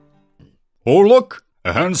 Oh look!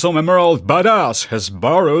 A handsome emerald badass has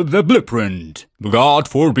borrowed the blueprint. God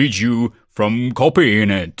forbid you from copying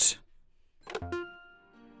it.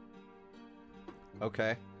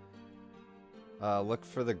 Okay. Look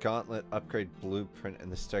for the gauntlet upgrade blueprint in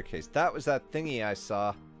the staircase. That was that thingy I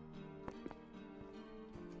saw.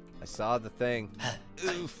 I saw the thing.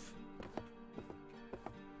 Oof.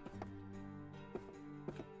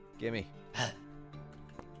 Gimme.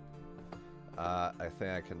 I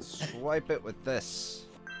think I can swipe it with this.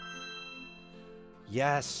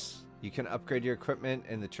 Yes! You can upgrade your equipment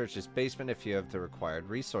in the church's basement if you have the required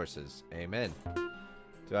resources. Amen.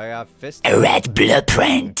 Do I have fist? A red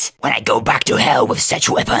blueprint. When I go back to hell with such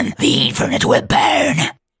weapon, the infinite will burn.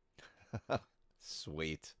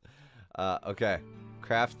 Sweet. Okay.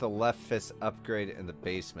 Craft the left fist upgrade in the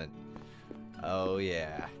basement. Oh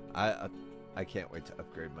yeah. I can't wait to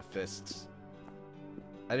upgrade my fists.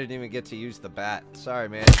 I didn't even get to use the bat. Sorry,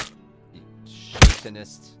 man. You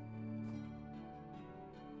shatanists.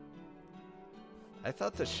 I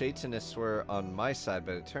thought the shatanists were on my side,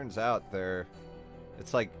 but it turns out they're...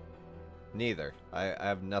 It's like... neither. I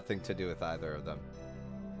have nothing to do with either of them.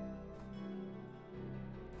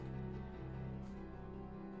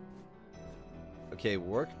 Okay,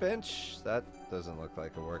 workbench? That doesn't look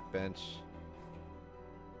like a workbench.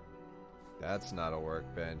 That's not a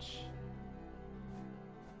workbench.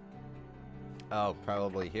 Oh,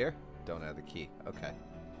 probably here? Don't have the key. Okay.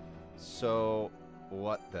 So,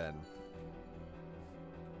 what then?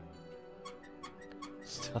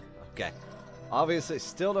 Okay. Obviously,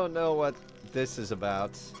 still don't know what this is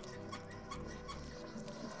about.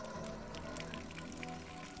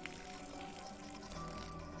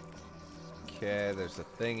 Okay, there's a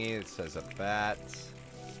thingy that says a bat.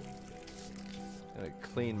 I'm gonna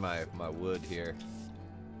clean my wood here.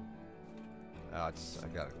 Oh, I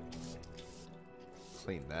gotta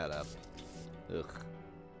clean that up. Ugh.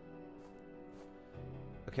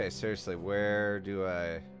 Okay, seriously, where do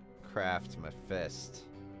I craft my fist?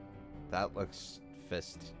 That looks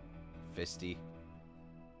fisty.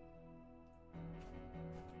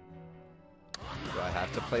 Do I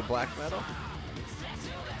have to play black metal?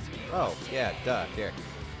 Oh, yeah, duh, here.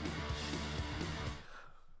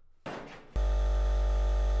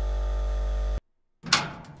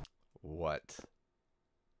 What?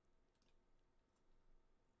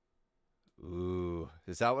 Ooh,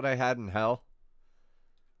 is that what I had in hell?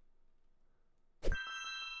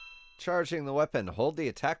 Charging the weapon. Hold the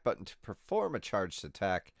attack button to perform a charged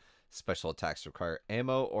attack. Special attacks require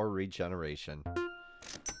ammo or regeneration.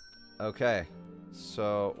 Okay,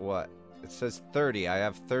 so what? It says 30. I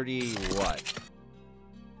have 30 what?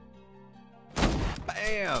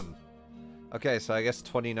 Bam! Okay, so I guess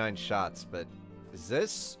 29 shots, but is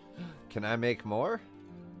this... Can I make more?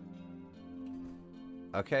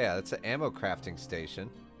 Okay, yeah, that's an ammo crafting station.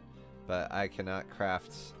 But I cannot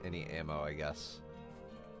craft any ammo, I guess.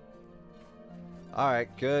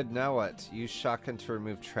 Alright, good. Now what? Use shotgun to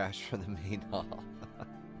remove trash from the main hall.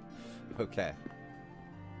 Okay.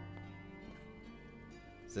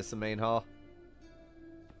 Is this the main hall?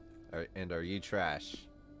 And are you trash?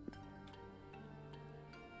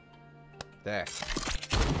 There.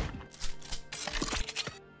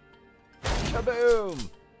 Kaboom!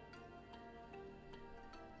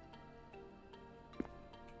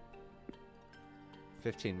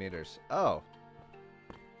 $15 meters. Oh.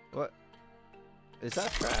 What? Is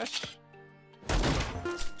that trash?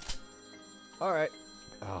 Alright.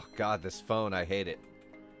 Oh god, this phone, I hate it.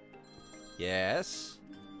 Yes?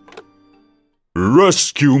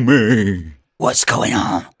 Rescue me! What's going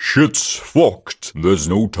on? Shit's fucked. There's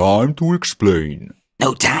no time to explain.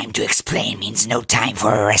 No time to explain means no time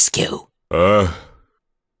for a rescue.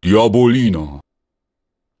 Diabolina.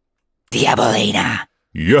 Diabolina?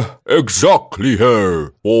 Yeah, exactly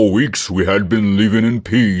her. For weeks we had been living in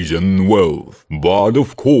peace and wealth. But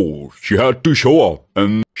of course, she had to show up,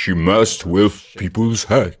 and she messed with people's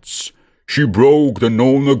heads. She broke the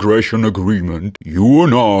non-aggression agreement. You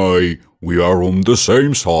and I, we are on the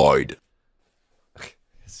same side.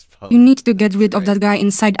 You need to get rid of that guy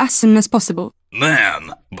inside as soon as possible.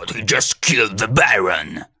 Ma'am, but he just killed the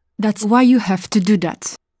Baron. That's why you have to do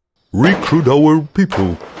that. Recruit our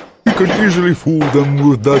people. You can easily fool them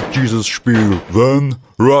with that Jesus spear. Then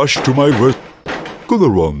rush to my rest. Gonna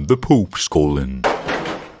run, the Pope's calling.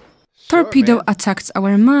 Torpedo man. attacked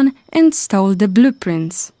our man and stole the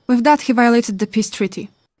blueprints. With that, he violated the peace treaty.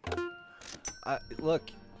 Look,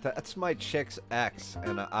 that's my chick's ex,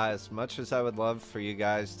 and as much as I would love for you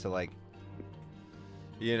guys to, like,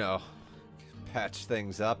 you know, patch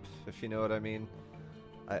things up, if you know what I mean,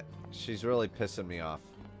 she's really pissing me off.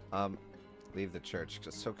 Leave the church.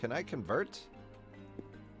 So can I convert?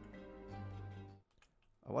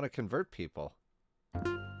 I want to convert people.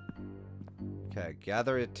 Okay,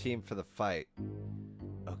 gather a team for the fight.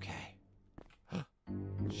 Okay.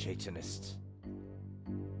 Shatanists.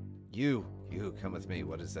 You come with me.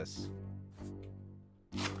 What is this?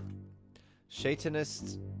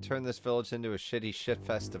 Shatanists turn this village into a shitty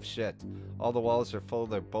shitfest of shit. All the walls are full of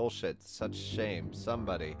their bullshit. Such shame.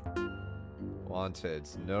 Somebody. Wanted.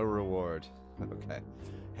 No reward. Okay.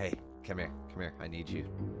 Hey, come here. Come here. I need you.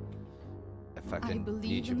 I fucking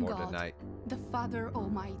need you more tonight. The Father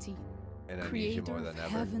Almighty, And I need you more than ever.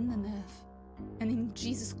 heaven and earth, and in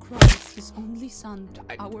Jesus Christ, His only Son,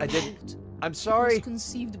 our Lord. I'm sorry. Was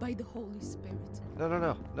conceived by the Holy Spirit.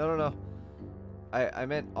 No. I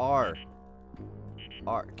meant R.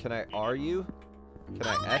 R. Can I R you? Can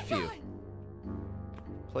I F you?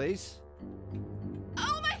 Please?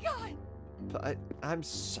 Oh my god! But I'm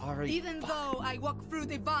sorry. Even though I walk through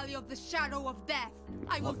the valley of the shadow of death,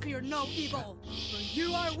 I will fear no evil, for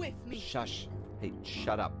you are with me. Shush. Hey,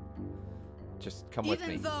 shut up. Just come with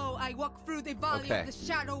me. Even though I walk through the valley of the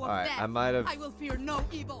shadow of death, I will fear no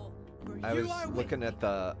evil, for I you was are with looking me. at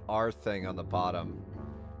the R thing on the bottom,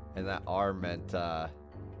 and that R meant R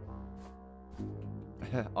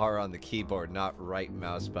on the keyboard, not right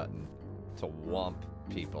mouse button to whomp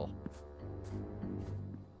people.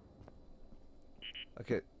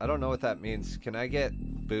 Okay, I don't know what that means. Can I get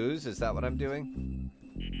booze? Is that what I'm doing?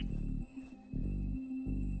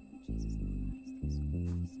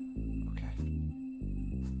 Okay.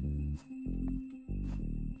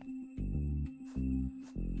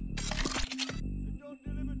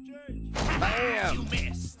 Bam! You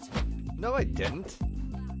missed. No, I didn't.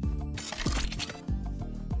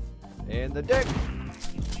 In the dick.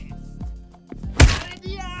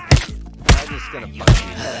 I'm just gonna punch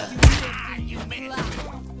you.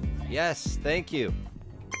 Yes, thank you.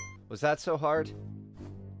 Was that so hard?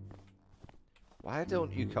 Why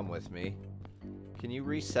don't you come with me? Can you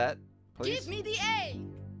reset, please? Give me the A!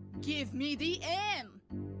 Give me the M!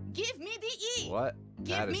 Give me the E! What?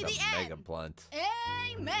 Give That me is the a N. mega blunt.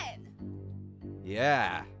 Amen!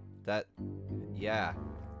 Yeah. Yeah.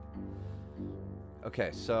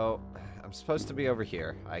 Okay, so I'm supposed to be over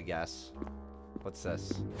here, I guess. What's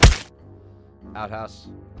this? Outhouse.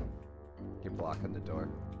 You're blocking the door.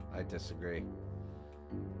 I disagree.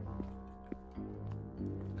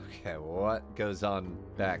 Okay, what goes on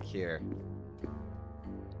back here?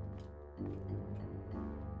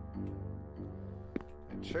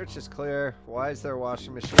 The church is clear. Why is there a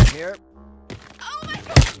washing machine here? Oh my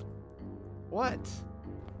god! What?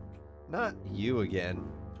 Not you again.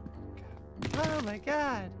 Oh my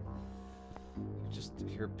god.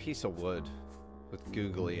 You're a piece of wood with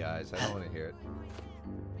googly eyes. I don't want to hear it.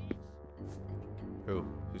 Who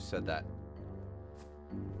said that?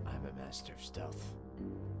 I'm a master of stealth.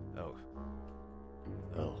 Oh.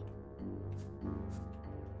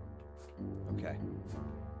 Okay.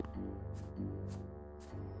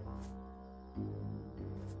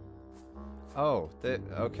 Oh,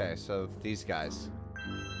 okay, so these guys.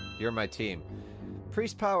 You're my team.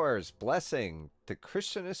 Priest powers, blessing. The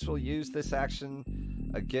Christianists will use this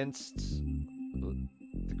action against...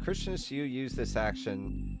 The Christianists you use this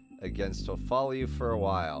action against will follow you for a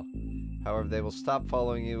while. However, they will stop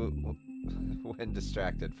following you when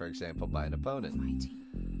distracted, for example, by an opponent.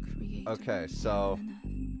 Okay, so...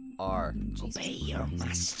 R. Obey your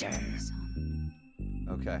master.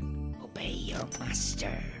 Okay. Obey your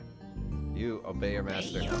master. You obey your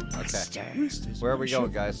master. Obey your master. Okay. Where are we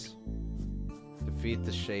going, guys? Defeat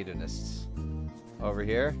the shatanists. Over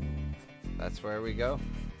here? That's where we go?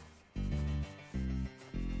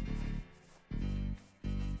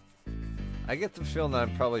 I get the feeling that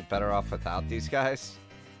I'm probably better off without these guys.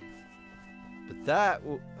 But that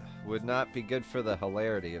would not be good for the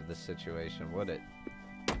hilarity of the situation, would it?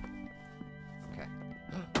 Okay.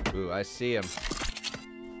 Ooh, I see him.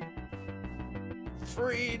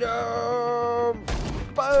 Freedom!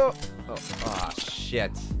 Boom! Oh,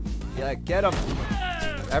 shit. Yeah, get him!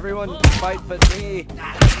 Everyone fight but me!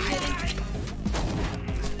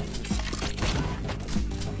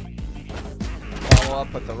 Follow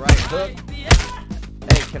up with the right hook.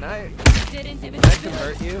 Hey, can I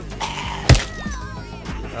convert you?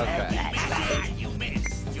 Okay. You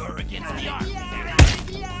missed. You're against the army.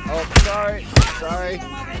 Oh, sorry. Sorry.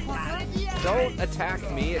 Don't attack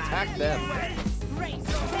me, attack them.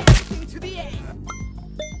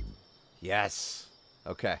 Yes.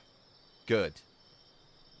 Okay. Good.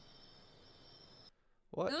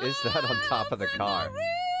 What is that on top of the car?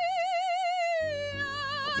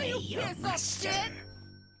 Obey your master.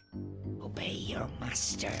 Obey your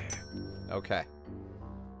master. Okay.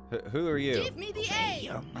 Who are you? Give me the Obey A!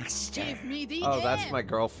 your master. Give me the Oh, that's M. my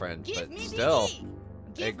girlfriend, Give but me still. the E.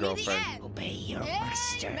 Hey, Give girlfriend. me the N. Obey your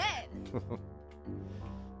master. Amen.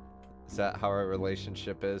 Is that how our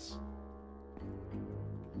relationship is?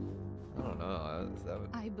 I don't know. That would,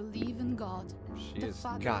 I believe in God. she the is.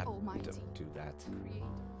 Father God, Almighty. don't do that. Creator of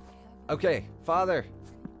heaven. Okay, Father.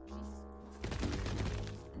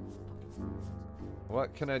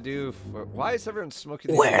 What can I do for... Why is everyone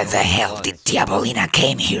smoking these Where the hell did blunts? Diabolina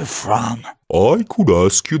came here from? I could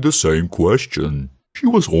ask you the same question. She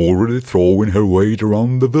was already throwing her weight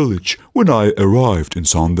around the village when I arrived in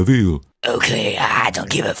San de Ville. Okay, I don't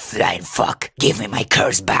give a flying fuck. Give me my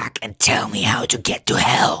curse back and tell me how to get to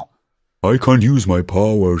hell. I can't use my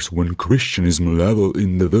powers when Christianism level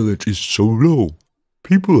in the village is so low.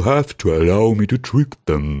 People have to allow me to trick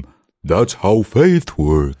them. That's how faith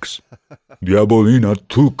works. Diabolina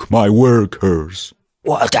took my workers.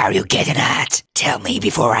 What are you getting at? Tell me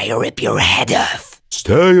before I rip your head off.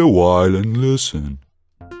 Stay a while and listen.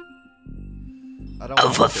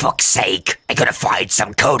 Oh, for fuck's sake. I gotta find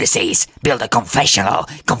some codices, build a confessional,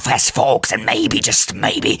 confess folks, and maybe, just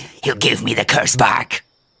maybe, he'll give me the curse back.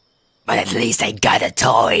 But at least I got a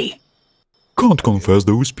toy. Can't confess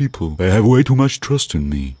those people. They have way too much trust in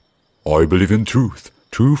me. I believe in truth.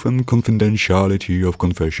 Truth and confidentiality of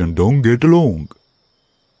confession don't get along.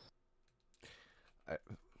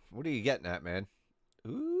 What are you getting at, man?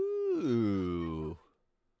 Ooh.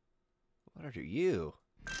 What are you?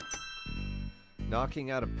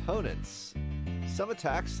 Knocking out opponents. Some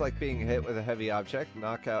attacks, like being hit with a heavy object,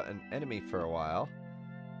 knock out an enemy for a while.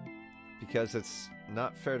 Because it's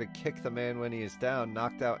not fair to kick the man when he is down,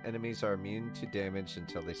 knocked out enemies are immune to damage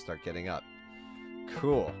until they start getting up.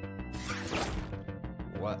 Cool.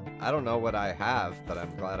 What? I don't know what I have, but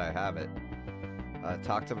I'm glad I have it.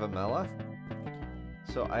 Talk to Vamela?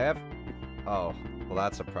 So I have... Oh, well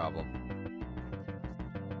that's a problem.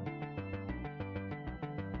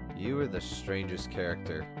 You are the strangest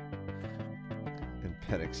character in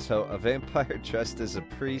Penix. So, a vampire dressed as a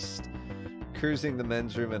priest, cruising the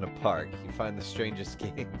men's room in a park. You find the strangest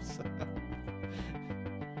games.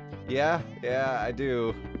 Yeah, I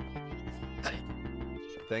do.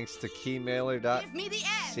 Thanks to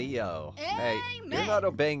keymailer.co. Hey, you're not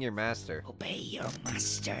obeying your master. Obey your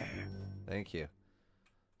master. Thank you.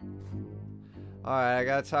 Alright, I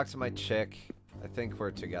gotta talk to my chick. I think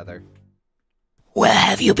we're together. Where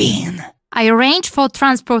have you been? I arrange for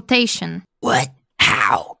transportation. What?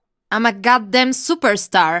 How? I'm a goddamn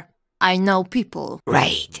superstar. I know people.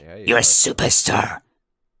 Right. Yeah, you're a superstar.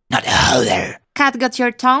 Not a hoarder. Cat got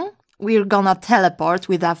your tongue? We're gonna teleport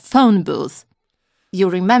with a phone booth. You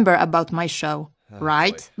remember about my show,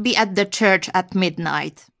 right? Boy. Be at the church at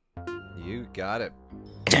midnight. You got it.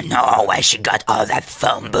 I don't know where she got all that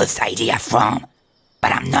phone booth idea from,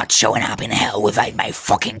 but I'm not showing up in hell without my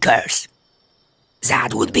fucking curse.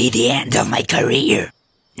 That would be the end of my career.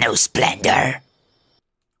 No splendor.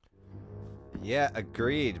 Yeah,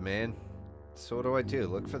 agreed, man. So what do I do?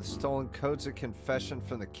 Look for the stolen codes of confession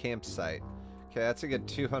from the campsite. Okay, that's a good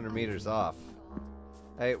 200 meters off.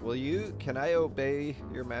 Hey, can I obey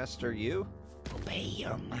your master, you? Obey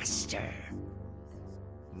your master.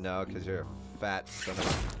 No, because you're a fat son of a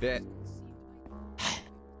bitch.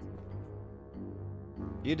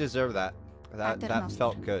 You deserve that. That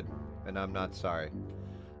felt good. And I'm not sorry.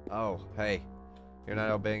 Oh, hey. You're not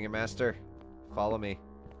obeying your master? Follow me.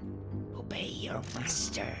 Obey your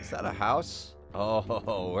master. Is that a house?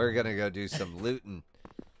 Oh, we're gonna go do some looting.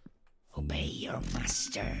 Obey your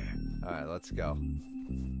master. Alright, let's go.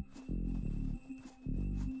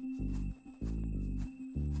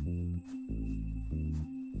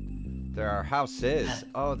 There are houses.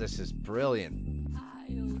 Oh, this is brilliant.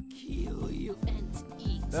 I'll kill you and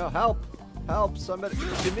eat. No, help! Help, somebody!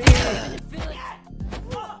 To me!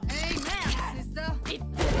 Amen, sister.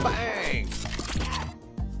 Bang!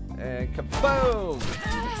 And kaboom!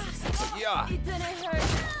 Yeah!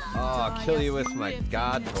 Oh, I'll kill you with my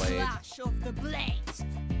god blade.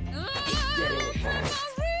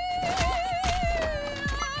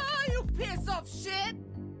 You piss off shit!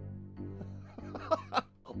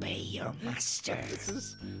 Obey your master. This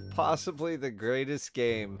is possibly the greatest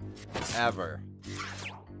game ever.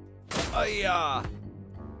 Oh yeah!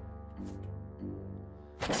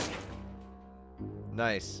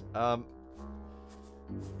 Nice.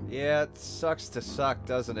 Yeah, it sucks to suck,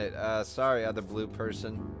 doesn't it? Sorry, other blue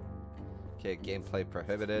person. Okay, gameplay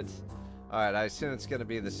prohibited. Alright, I assume it's gonna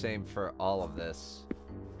be the same for all of this.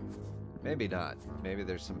 Maybe not. Maybe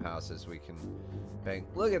there's some houses we can bang.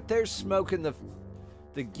 Look at, they're smoking the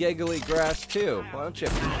giggly grass too. Why don't you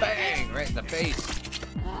bang right in the face?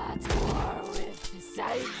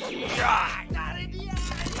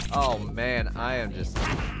 Oh man, I am just...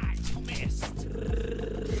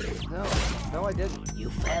 No, I didn't. You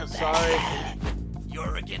fell Sorry.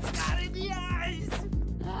 You're against God in the eyes.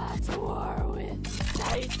 That's war with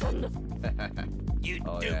Satan.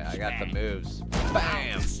 Oh yeah, I got the moves.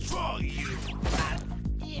 Bam!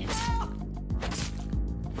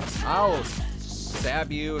 I'll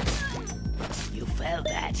stab you. You felt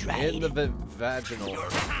that, right? In the vaginal.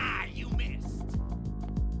 You missed.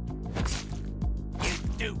 You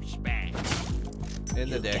douchebag. In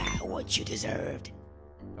the dick. You got what you deserved.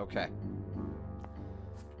 Okay.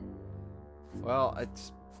 Well,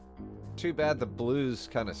 it's too bad the blues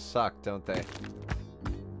kind of suck, don't they?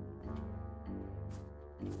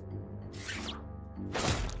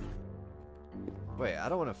 Wait, I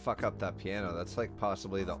don't want to fuck up that piano. That's like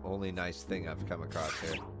possibly the only nice thing I've come across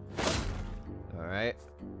here. Alright.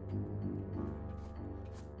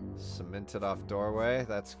 Cemented off doorway.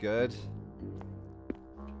 That's good.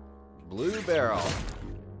 Blue barrel.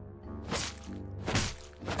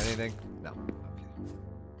 Anything? No. Okay.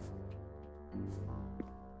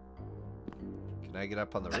 Can I get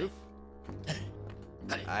up on the roof?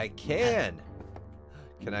 I can!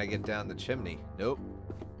 Can I get down the chimney? Nope.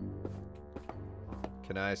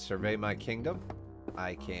 Can I survey my kingdom?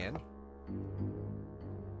 I can.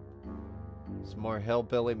 Some more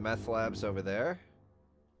hillbilly meth labs over there.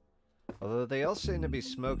 Although they all seem to be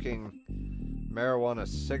smoking marijuana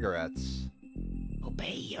cigarettes.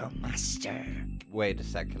 Obey your master. Wait a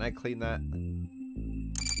sec, can I clean that?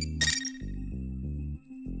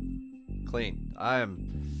 Clean. I am...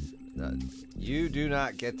 you do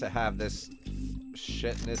not get to have this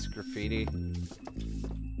shitness graffiti.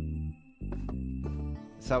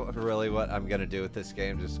 Is that really what I'm gonna do with this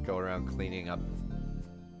game? Just go around cleaning up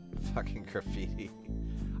fucking graffiti?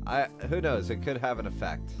 Who knows, it could have an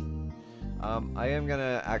effect. I am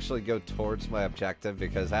gonna actually go towards my objective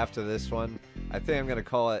because after this one, I think I'm gonna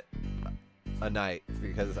call it a night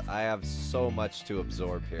because I have so much to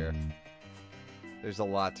absorb here. There's a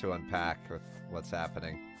lot to unpack with what's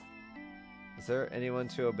happening. Is there anyone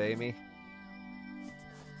to obey me?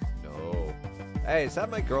 No. Hey, is that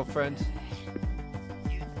my girlfriend?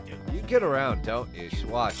 You get around, don't you?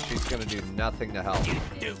 Watch, she's gonna do nothing to help.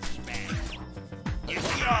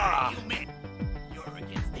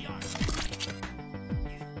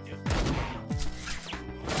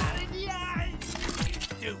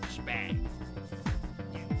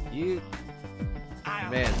 You...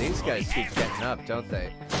 Man, these guys keep getting up, don't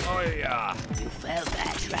they? Oh yeah. You felt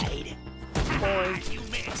that, right? Boy. You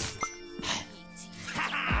missed.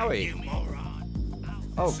 Howie. You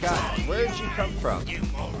moron. Oh god, where did you come from? You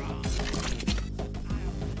moron.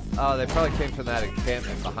 Oh, they probably came from that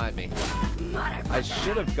encampment behind me. I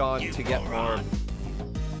should have gone to get more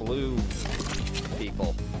blue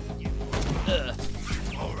people.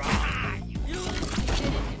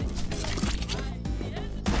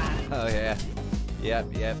 Oh yeah.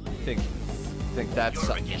 Yep. Think that's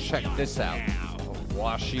something. Check this out.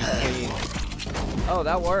 Wash you clean. Oh,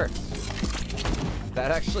 that worked.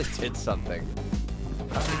 That actually did something.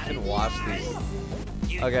 I can wash these.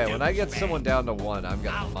 Okay, when I get someone down to 1, I'm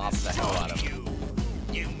gonna mop the hell out of them.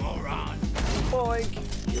 You moron. Boink.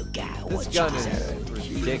 This gun is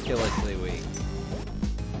ridiculously weak.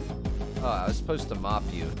 Oh, I was supposed to mop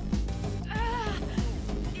you.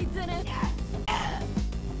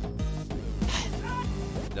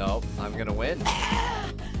 Nope, I'm gonna win.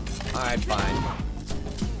 Alright, fine.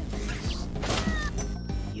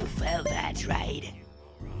 You felt that, right?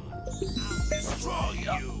 Destroy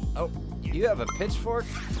you. Oh, you have a pitchfork?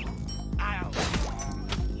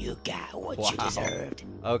 You got what Wow. you deserved.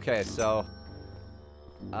 Okay, so...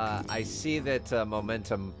 I see that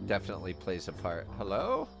momentum definitely plays a part.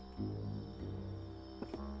 Hello?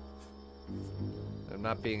 I'm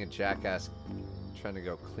not being a jackass trying to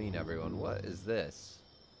go clean everyone. What is this?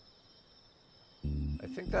 I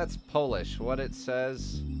think that's Polish. What it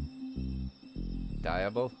says...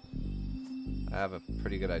 Diable? I have a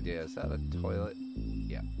pretty good idea. Is that a toilet?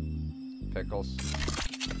 Yeah. Pickles?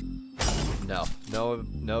 No.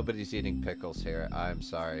 Nobody's eating pickles here. I'm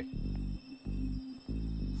sorry.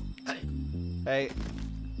 Hey.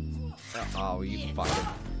 Oh, you fucking...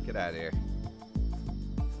 Get out of here.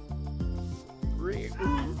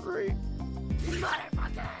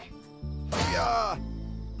 Motherfucker! Yeah.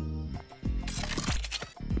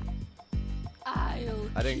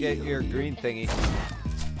 I didn't get your green thingy.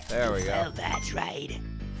 There we go. Felt that, right?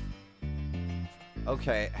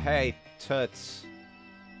 Okay, hey, toots.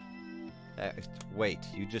 Wait,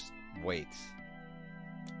 you just wait.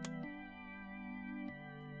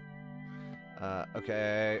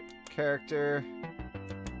 Okay, character.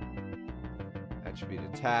 Attribute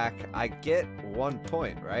attack. I get 1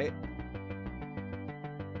 point, right?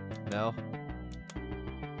 No?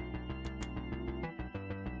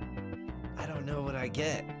 I don't know what I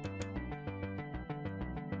get.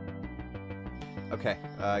 Okay,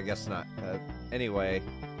 I guess not. Anyway.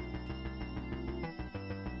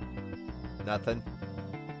 Nothing?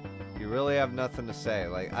 You really have nothing to say.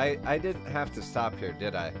 Like, I didn't have to stop here,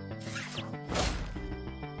 did I?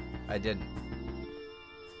 I didn't.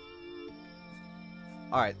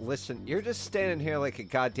 Alright, listen, you're just standing here like a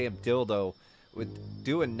goddamn dildo with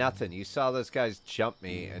doing nothing. You saw those guys jump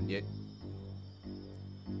me, and you...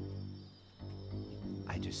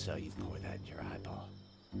 I just saw you pour that in your eyeball.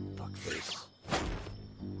 Fuckface.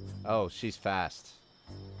 Oh, she's fast.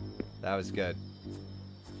 That was good.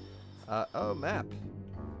 Oh, map.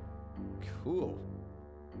 Cool.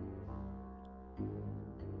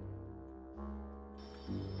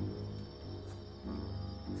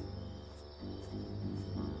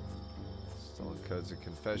 Stolen codes of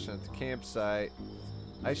confession at the campsite.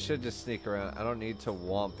 I should just sneak around. I don't need to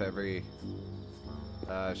whomp every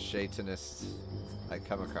shatanist I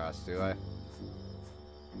come across, do I?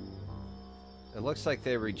 It looks like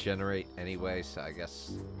they regenerate anyway, so I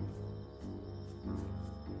guess...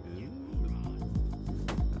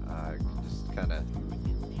 just kind of...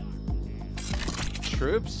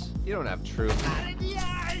 Troops? You don't have troops.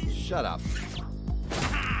 Shut up.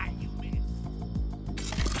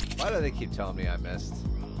 Why do they keep telling me I missed?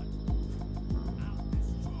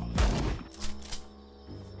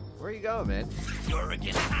 Where are you going, man? You're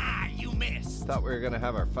again. You missed. Thought we were gonna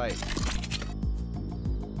have our fight.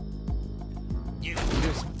 You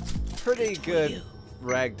There's pretty good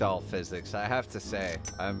ragdoll physics, I have to say.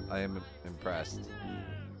 I am impressed.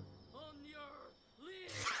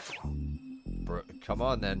 Bro, come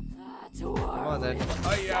on then. Come on then.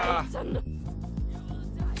 Oh yeah.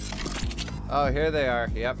 Oh, here they are.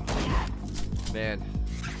 Yep. Man,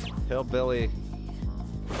 hillbilly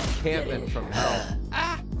campment from hell.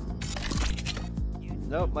 Ah!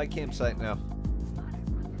 Nope, my campsite now.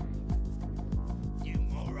 You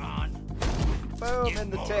moron. Boom, in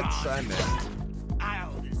the tits. I missed.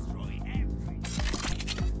 I'll destroy everything.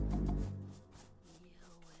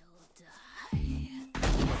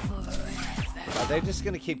 Are they just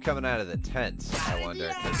gonna keep coming out of the tents? I wonder,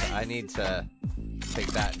 because I need to take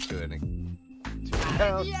that into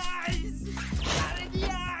account.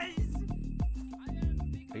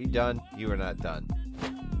 Are you done? You are not done.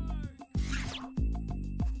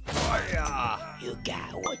 Oh, yeah. You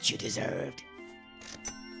got what you deserved.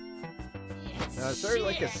 Now, is there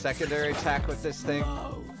like a secondary attack with this thing?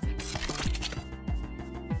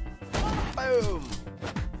 Boom!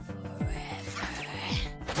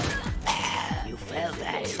 You felt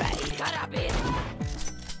that, right?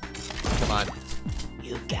 Come on.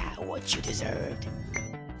 You got what you deserved.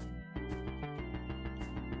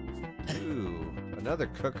 Ooh, another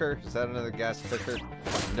cooker? Is that another gas cooker?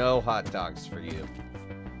 No hot dogs for you.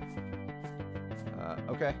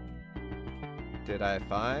 Okay. Did I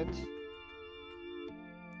find?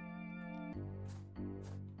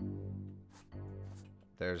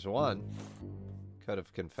 There's one. Code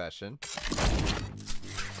of confession.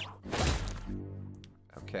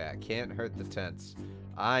 Okay, I can't hurt the tents.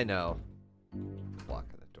 I know.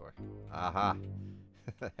 Blocking the door. Aha.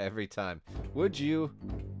 Every time. Would you?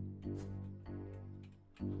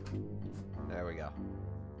 There we go.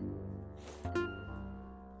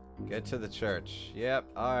 Get to the church. Yep,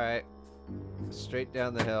 alright. Straight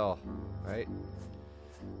down the hill. Right?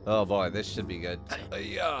 Oh boy, this should be good.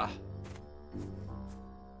 Yeah.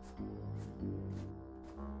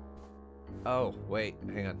 Oh, wait,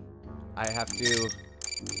 hang on. I have to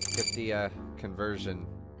get the conversion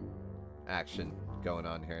action going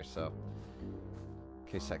on here, so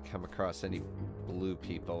in case I come across any blue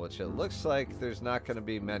people, which it looks like there's not going to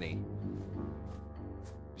be many.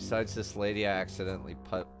 Besides this lady I accidentally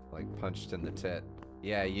punched in the tit.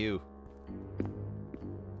 Yeah, you.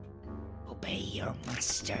 Obey your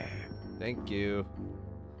master. Thank you.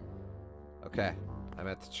 Okay, I'm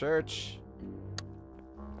at the church.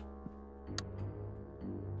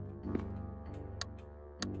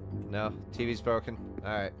 No, TV's broken.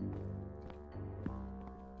 Alright.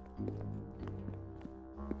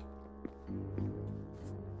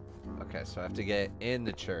 Okay, so I have to get in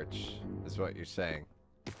the church, is what you're saying.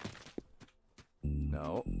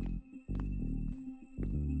 No.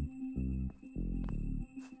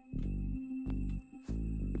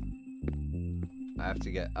 I have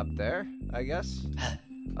to get up there, I guess?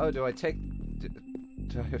 Oh, do I take...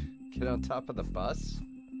 Do I get on top of the bus?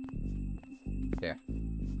 Here.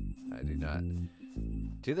 I do not.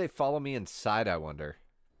 Do they follow me inside, I wonder?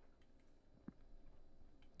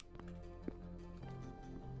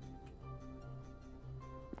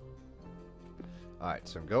 Alright,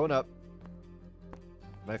 so I'm going up.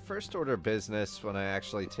 My first order of business when I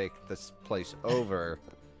actually take this place over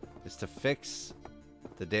is to fix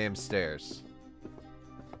the damn stairs.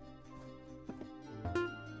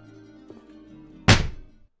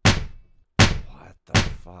 What the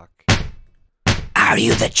fuck? Are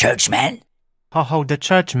you the churchman? Oh, the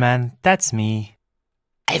churchman, that's me.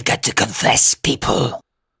 I've got to confess, people.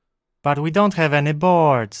 But we don't have any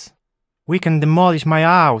boards. We can demolish my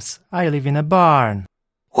house. I live in a barn.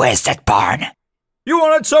 Where's that barn? You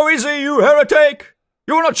want it so easy, you heretic?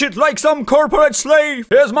 You wanna cheat like some corporate slave?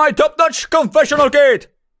 Here's my top-notch confessional kit!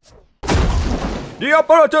 The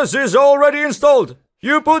apparatus is already installed.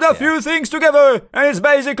 You put a few things together, and it's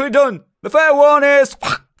basically done. The fair one is...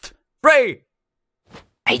 free!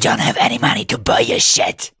 I don't have any money to buy your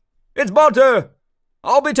shit. It's barter!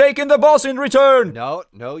 I'll be taking the bus in return! No,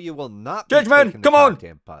 you will not be Judgment, taking the come on!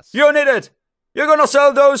 goddamn bus. You need it! You're gonna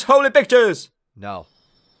sell those holy pictures! No.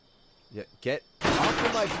 Get off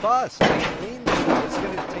of my bus! I cleaned it. I was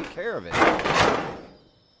gonna take care of it.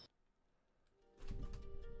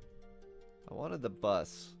 I wanted the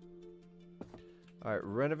bus. Alright,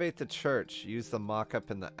 renovate the church. Use the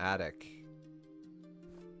mock-up in the attic.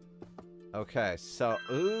 Okay, so...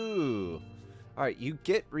 Ooh! Alright, you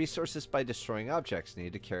get resources by destroying objects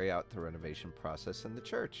needed to carry out the renovation process in the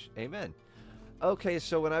church. Amen. Okay,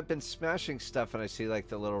 so when I've been smashing stuff and I see, like,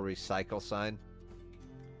 the little recycle sign...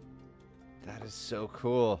 That is so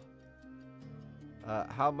cool.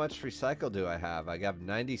 How much recycle do I have? I have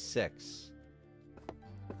 96.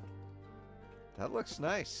 That looks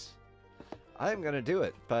nice. I'm going to do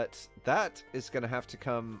it, but that is going to have to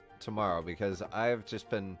come tomorrow because I've just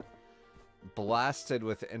been blasted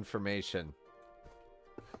with information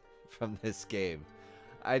from this game.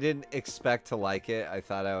 I didn't expect to like it. I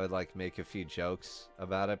thought I would like make a few jokes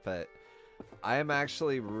about it, but I am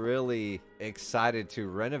actually really excited to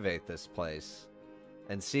renovate this place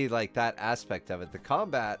and see like that aspect of it. The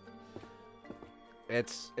combat,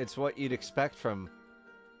 it's what you'd expect from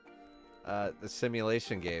the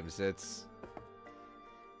simulation games. It's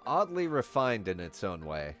oddly refined in its own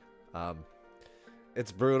way.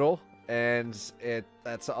 It's brutal, and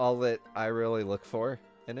that's all that I really look for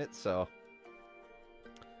in it, so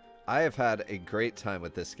I have had a great time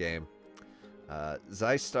with this game.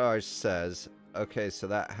 Zystars says, okay, so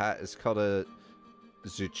that hat is called a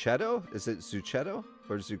Zucchetto? Is it Zucchetto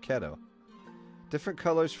or Zucchetto? Different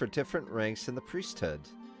colors for different ranks in the priesthood.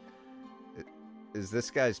 Is this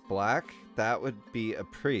guy's black? That would be a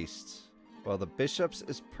priest. Well, the bishop's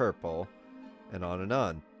is purple, and on and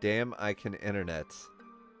on. Damn, I can internet.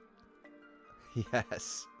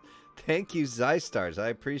 Yes. Thank you, Zystars. I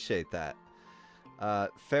appreciate that.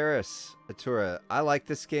 Ferris, Atura, I like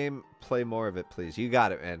this game. Play more of it, please. You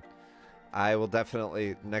got it, man. I will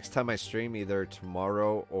definitely, next time I stream, either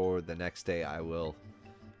tomorrow or the next day, I will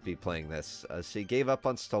be playing this. So you gave up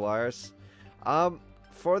on Stellaris.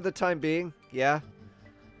 For the time being, yeah.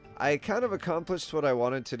 I kind of accomplished what I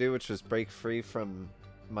wanted to do, which was break free from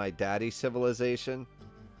my daddy civilization.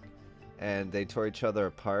 And they tore each other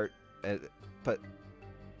apart. But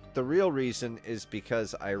the real reason is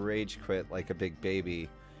because I rage quit like a big baby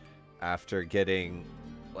after getting,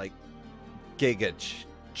 like, giga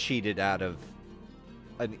cheated out of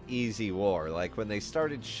an easy war. Like, when they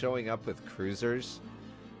started showing up with cruisers,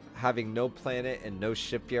 having no planet and no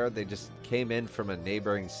shipyard, they just came in from a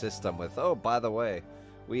neighboring system with, oh, by the way,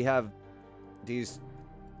 we have these,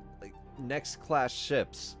 like, next-class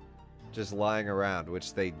ships just lying around,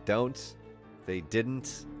 which they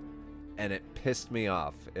didn't, and it pissed me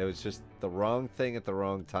off. It was just the wrong thing at the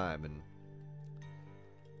wrong time, and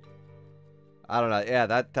I don't know. Yeah,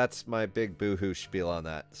 that's my big boohoo spiel on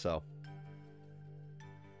that. So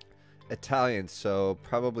Italian, so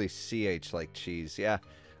probably CH like cheese. Yeah.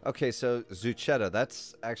 Okay, so Zucchetto,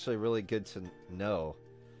 that's actually really good to know.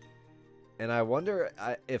 And I wonder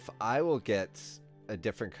if I will get a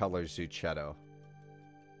different color Zucchetto.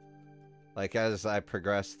 Like, as I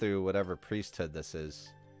progress through whatever priesthood this is.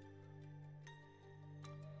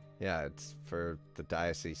 Yeah, it's for the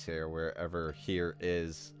diocese here, wherever here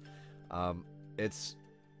is. It's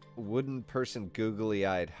wooden person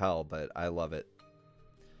googly-eyed hell, but I love it.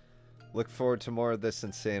 Look forward to more of this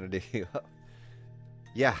insanity.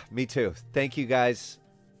 Yeah, me too. Thank you, guys.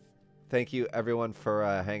 Thank you, everyone, for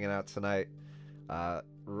hanging out tonight.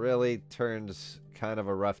 Really turns kind of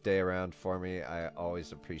a rough day around for me. I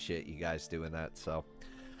always appreciate you guys doing that. So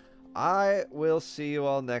I will see you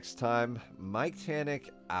all next time. Mike Tannic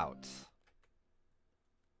out.